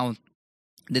characters and how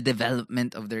the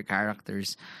development of their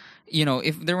characters,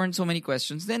 if there weren't so many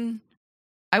questions, then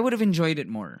I would have enjoyed it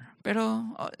more.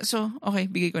 Pero so okay,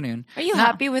 bigay ko na yun. Are you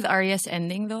happy with Arya's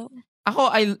ending though?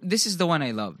 This is the one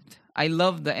I loved. I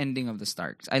loved the ending of the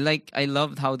Starks. I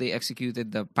loved how they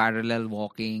executed the parallel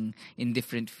walking in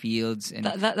different fields and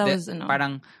that was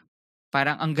parang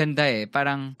ang ganda eh.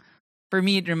 Parang for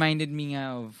me it reminded me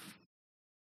nga of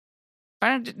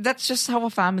parang that's just how a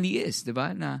family is, 'di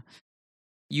ba? Na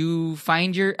you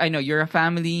find you're a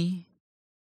family,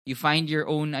 you find your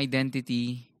own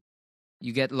identity,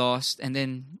 you get lost, and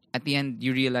then at the end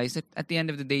you realize that at the end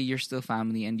of the day you're still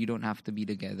family and you don't have to be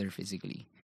together physically.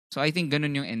 So I think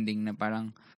ganun yung ending na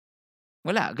parang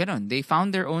wala, ganun. They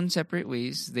found their own separate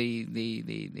ways. They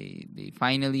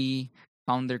finally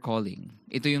found their calling.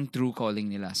 Ito yung true calling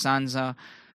nila. Sansa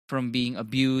from being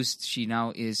abused, she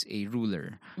now is a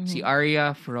ruler. Mm-hmm. Si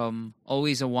Arya from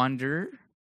always a wanderer,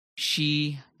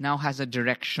 she now has a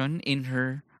direction in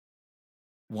her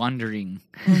wandering.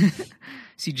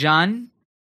 Si Jon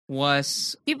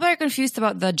was... People are confused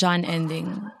about the Jon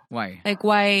ending. Why? Like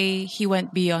why he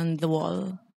went beyond the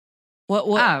wall.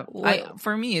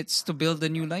 For me, it's to build a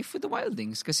new life with the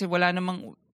Wildlings. Kasi wala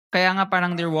namang... Kaya nga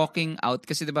parang they're walking out.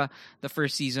 Kasi diba, the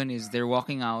first season is they're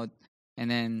walking out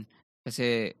and then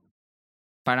kasi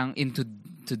parang into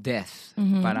death.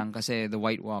 Mm-hmm. Parang kasi the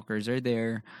White Walkers are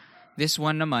there. This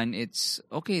one naman, it's,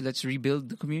 okay, let's rebuild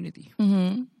the community.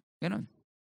 Mm-hmm. Ganon.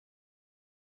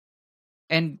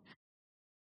 And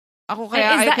ako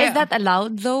kaya... Is that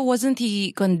allowed though? Wasn't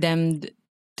he condemned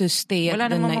to stay at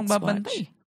the Night's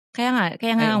Watch? Kaya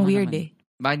nga ang weird eh.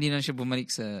 Baka hindi na siya bumalik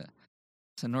sa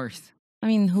North. I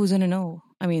mean, who's gonna know?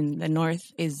 I mean, the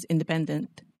North is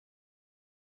independent.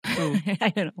 True.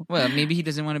 I don't know. Well, maybe he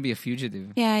doesn't want to be a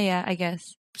fugitive. Yeah, I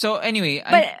guess. So anyway,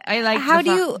 but I like. How do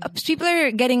you? People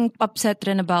are getting upset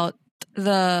rin about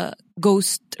the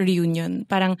ghost reunion.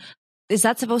 Parang, is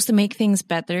that supposed to make things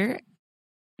better?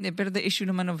 Pero the issue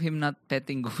naman of him not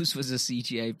petting ghosts was a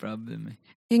CGI problem.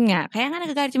 Yun nga. Kaya nga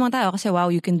nagagalit yung mga tao kasi wow,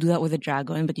 you can do that with a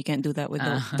dragon but you can't do that with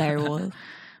the direwolf.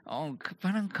 Oh,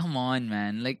 parang come on,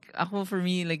 man. Like, for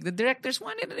me, like, the directors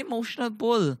wanted an emotional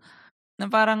pull. Na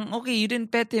parang, okay, you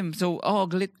didn't pet him. So,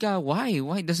 galit ka. Why?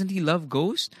 Why? Doesn't he love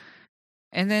ghosts?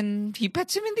 And then, he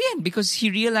pets him in the end because he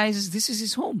realizes this is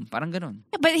his home. Parang ganon.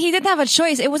 Yeah, but he didn't have a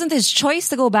choice. It wasn't his choice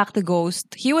to go back to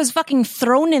Ghost. He was fucking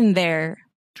thrown in there.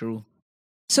 True.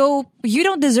 So, you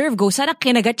don't deserve Ghost. Sana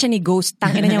kinagat siya ni Ghost.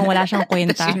 Tangina niyang wala siyang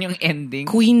kwenta. Yun yung ending.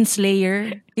 Queen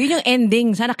Slayer. Yun yung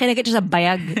ending. Sana kinagat siya sa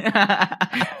bayag.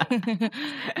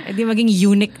 Hindi maging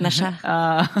eunuch na siya.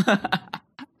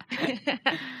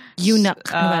 Eunuch.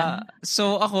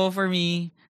 So, for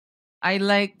me, I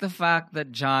like the fact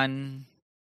that John...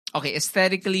 Okay,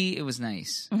 aesthetically, it was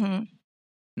nice. Mm-hmm.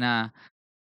 Na...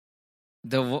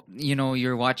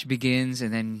 your watch begins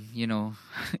and then,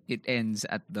 it ends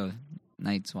at the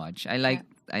Night's Watch. I like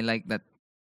that.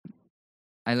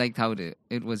 I liked how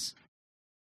it was.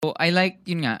 So I like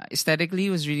yun nga, aesthetically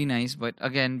it was really nice, but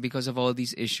again, because of all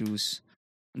these issues,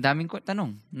 daming ko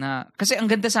tanong na kasi ang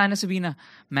ganda sana sabihin na,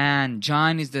 man,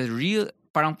 John is the real,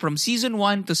 parang from season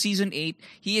 1 to season 8,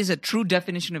 he is a true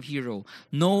definition of hero.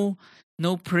 No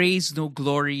praise, no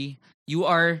glory. You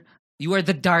are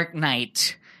the Dark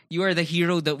Knight. You are the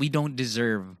hero that we don't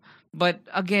deserve. But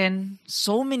again,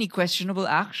 so many questionable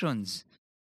actions.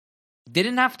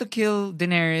 Didn't have to kill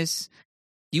Daenerys.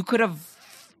 You could have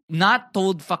not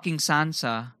told fucking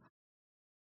Sansa.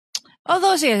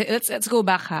 Although, let's go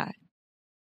back, ha.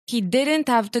 He didn't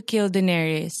have to kill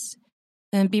Daenerys.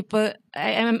 And people,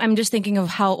 I'm just thinking of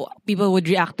how people would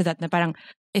react to that. Na parang,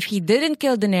 if he didn't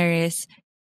kill Daenerys,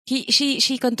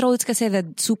 she controls kasi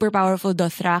the super powerful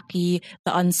Dothraki,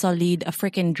 the Unsullied, a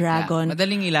freaking dragon. Yeah,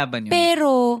 madaling ilaban yun.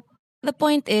 Pero, the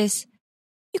point is,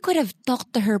 you could have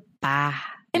talked to her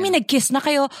pa. I mean, nag-kiss na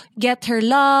kayo, get her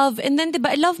love, and then,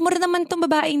 diba, love mo rin naman tong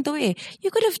babaeng to eh.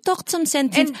 You could have talked some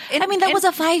sense. I mean, that was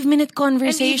a 5-minute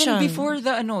conversation. And even before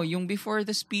before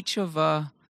the speech of,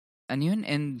 and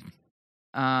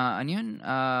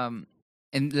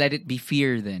Let It Be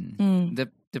Fear then.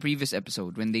 The previous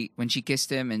episode, when she kissed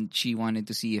him and she wanted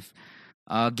to see if,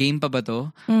 game pa ba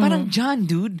to? Parang, John,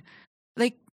 dude,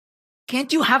 like,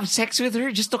 can't you have sex with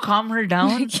her just to calm her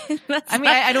down?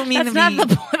 I don't mean to be... That's not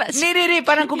the point.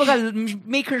 Parang kumbaga,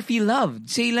 make her feel loved.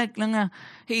 Say like lang nga,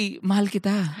 hey, mahal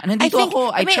kita. Nandito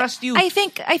ako. I trust you. I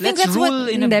think Let's that's rule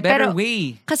in a better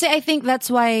way. Kasi I think that's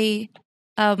why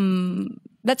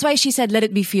she said let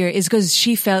it be fear is because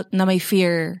she felt na may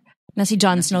fear na si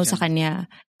Jon Snow sa kanya.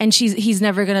 And he's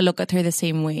never gonna look at her the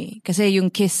same way. Kasi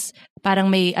yung kiss, parang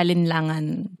may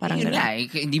alinlangan. Parang yun nga,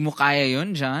 hindi mo kaya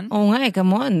yun, John. Oo nga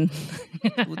come on.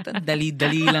 Puta,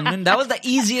 dali-dali lang nun. That was the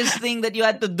easiest thing that you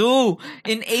had to do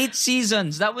in 8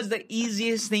 seasons. That was the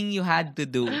easiest thing you had to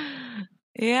do.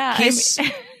 Yeah. Kiss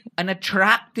an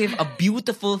attractive, a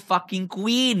beautiful fucking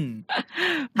queen.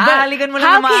 Halikan mo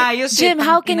lang na maayos. Jim,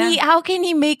 how can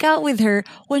he make out with her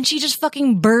when she just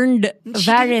fucking burned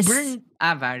Varys?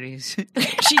 Varys.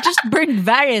 She just burned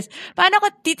Varys. Paano ko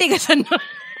titigasan mo?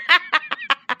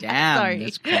 Damn, sorry.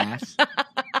 That's crass.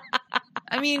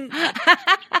 I mean,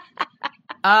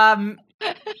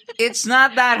 it's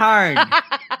not that hard.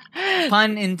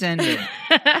 Pun intended.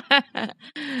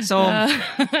 So,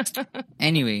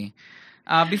 anyway,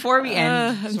 before we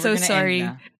end, I'm so sorry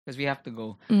because we have to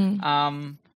go.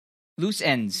 Loose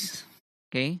ends.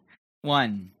 Okay,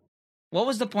 1. What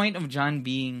was the point of Jon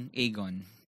being Aegon?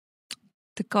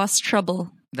 To cause trouble.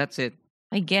 That's it.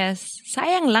 I guess.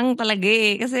 Sayang lang talaga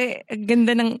eh. Kasi ang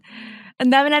ganda ng...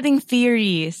 Ang dami nating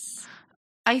theories.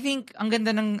 I think ang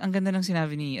ganda ng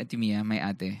sinabi ni Ate Mia, my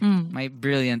ate. My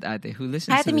brilliant ate who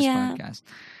listens to this podcast.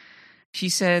 She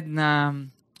said na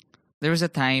there was a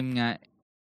time nga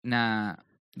na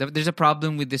there's a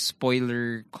problem with this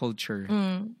spoiler culture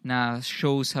na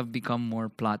shows have become more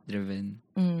plot driven.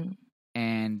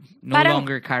 And no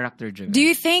longer character driven. Do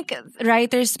you think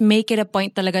writers make it a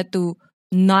point talaga to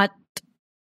not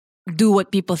do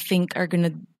what people think are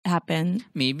gonna happen?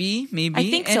 Maybe. I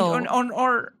think so.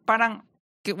 Or parang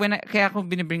kaya ako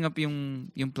binibring up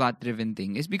yung plot driven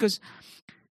thing is because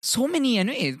so many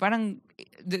parang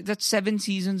that's 7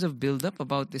 seasons of build up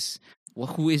about this.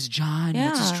 Who is Jon? Yeah.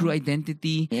 What's his true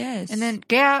identity? Yes. And then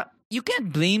kaya you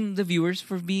can't blame the viewers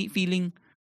for feeling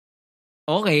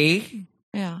okay.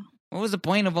 Yeah. What was the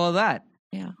point of all that?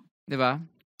 Yeah. Diba?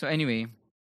 So anyway,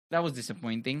 that was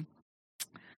disappointing.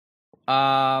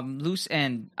 Loose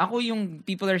end. Ako yung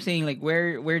people are saying like,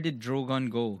 where did Drogon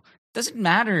go? Doesn't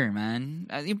matter, man.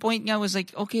 Yung point nga was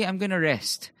like, okay, I'm gonna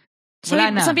rest.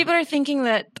 Some people are thinking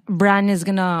that Bran is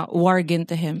gonna warg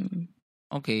into him.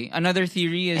 Okay. Another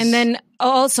theory is... And then,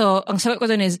 ang sagot ko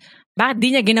dun is, bakit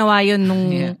di niya ginawa yun nung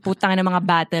putang ng mga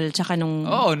battle tsaka nung...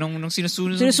 nung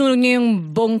sinusunod. Sinusunod niya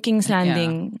yung buong King's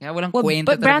Landing. Yeah, walang kwenta.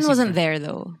 But Bran wasn't there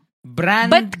though. Bran...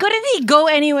 But couldn't he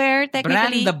go anywhere,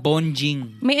 technically? Bran the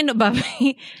Bonjing. May ano ba?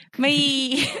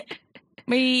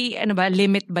 May ano ba,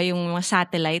 limit ba yung mga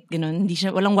satellite, gano'n?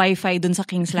 Walang wifi dun sa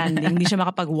King's Landing. Hindi siya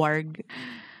makapag-warg.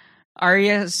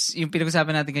 Arya's, yung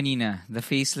pinag-usapan natin kanina, the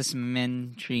faceless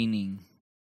men training.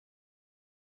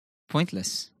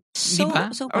 Pointless. So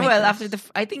pointless. Or well, after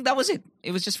I think that was it.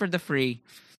 It was just for the fray.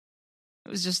 It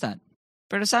was just that.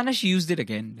 Pero sana she used it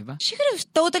again, di ba? She could have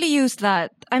totally used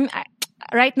that.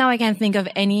 Right now, I can't think of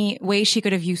any way she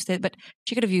could have used it, but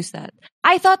she could have used that.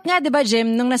 I thought nga, di ba,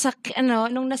 Jim, nung nasa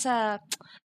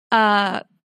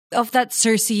of that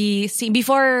Cersei scene,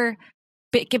 before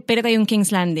pinatay yung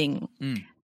King's Landing.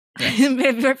 Yes.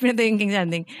 Before pinatay yung King's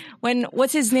Landing. When,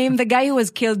 what's his name? The guy who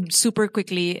was killed super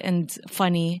quickly and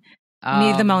funny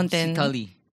near the mountain.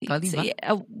 Tully. Tully ba?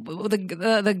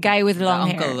 The guy with long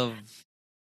hair. The uncle of...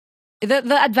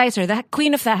 The advisor, the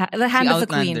queen of the hand of the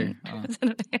queen. Oh.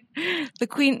 The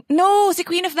queen. No, si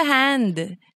Queen of the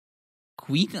Hand.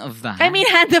 Queen of the Hand? I mean,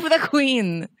 Hand of the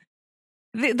Queen.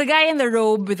 The guy in the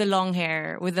robe with the long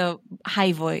hair, with the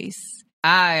high voice.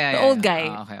 Yeah. The old guy.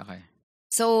 Okay.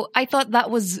 So, I thought that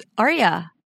was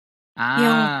Arya.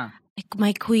 Yung,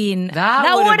 my queen.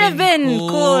 That would have been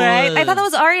cool, right? I thought that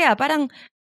was Arya. Parang,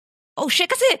 oh shit,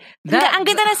 kasi, ang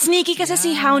ganda na sneaky kasi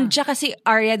si Hound tsaka si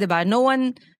Arya, diba? No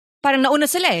one... Parang nauna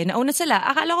sila.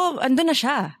 Akala ko, andun na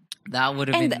siya. That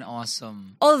would have been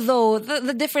awesome. Although,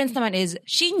 the difference naman is,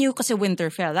 she knew kasi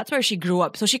Winterfell. That's where she grew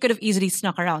up. So she could have easily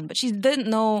snuck around. But she didn't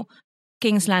know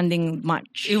King's Landing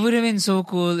much. It would have been so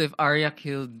cool if Arya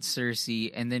killed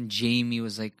Cersei and then Jaime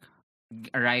was like,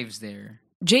 arrives there.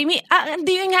 Jaime,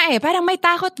 hindi yun nga Parang may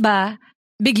takot ba?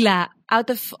 Bigla, out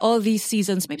of all these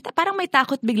seasons, parang may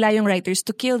takot bigla yung writers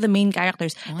to kill the main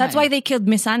characters. Why? That's why they killed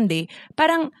Missandei.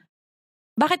 Parang,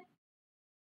 bakit?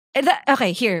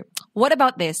 Okay, here. What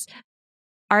about this?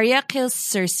 Arya kills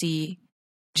Cersei.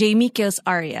 Jaime kills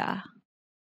Arya.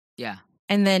 Yeah.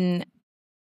 And then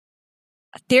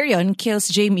Tyrion kills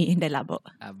Jaime. Hindi, labo.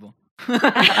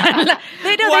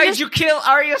 Why'd you kill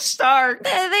Arya Stark?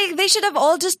 They should have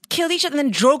all just killed each other,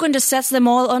 and then Drogon just sets them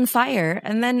all on fire.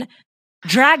 And then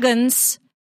dragons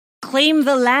claim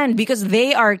the land because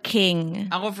they are king.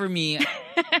 Ako, for me,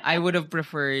 I would have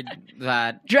preferred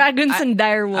that. Dragons and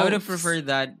direwolves. I would have preferred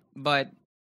that, but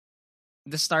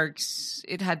the Starks,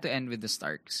 it had to end with the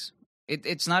Starks.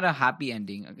 It's not a happy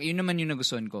ending. Yun naman yung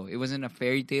nagustuhan ko. It wasn't a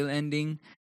fairy tale ending.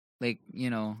 Like,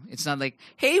 it's not like,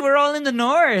 hey, we're all in the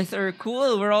north, or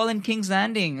cool, we're all in King's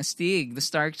Landing, astig, the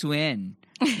Starks win.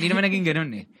 Hindi naman naging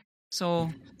ganun eh. So,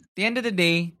 at the end of the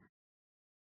day,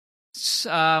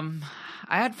 I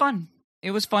had fun.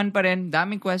 It was fun pa rin.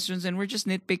 Daming questions, and we're just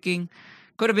nitpicking.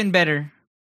 Could have been better.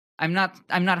 I'm not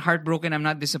heartbroken. I'm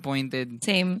not disappointed.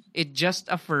 Same. It just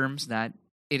affirms that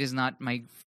it is not my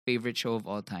favorite show of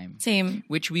all time. Same.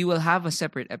 Which we will have a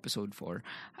separate episode for.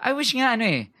 I wish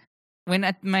nga when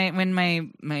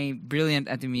my brilliant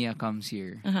Ate Mia comes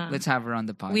here, let's have her on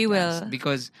the podcast. We will.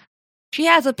 Because she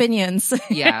has opinions.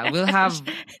 Yeah, we'll have,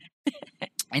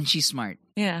 and she's smart.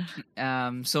 Yeah.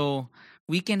 So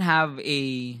we can have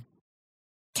a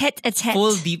tete-a-tete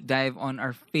full deep dive on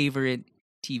our favorite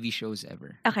TV shows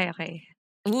ever. Okay.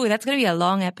 Ooh, that's gonna be a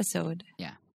long episode.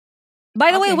 Yeah.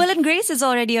 By the way, Will and Grace is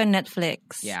already on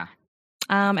Netflix. Yeah.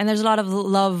 And there's a lot of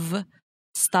love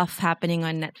stuff happening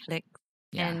on Netflix.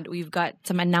 Yeah. And we've got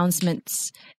some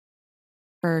announcements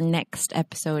for next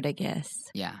episode, I guess.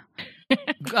 Yeah.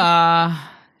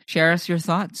 Share us your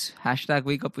thoughts. #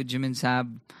 Wake Up with Jim and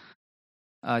Sab.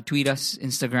 Tweet us,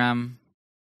 Instagram.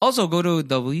 Also, go to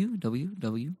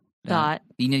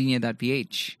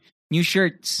www.linyalinya.ph. New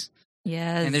shirts.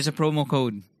 Yes. And there's a promo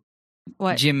code.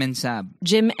 What? Jim and Sab.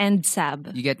 Jim and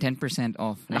Sab. You get 10%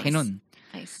 off. Nice. Laki nun.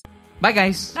 Nice. Bye,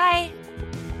 guys. Bye.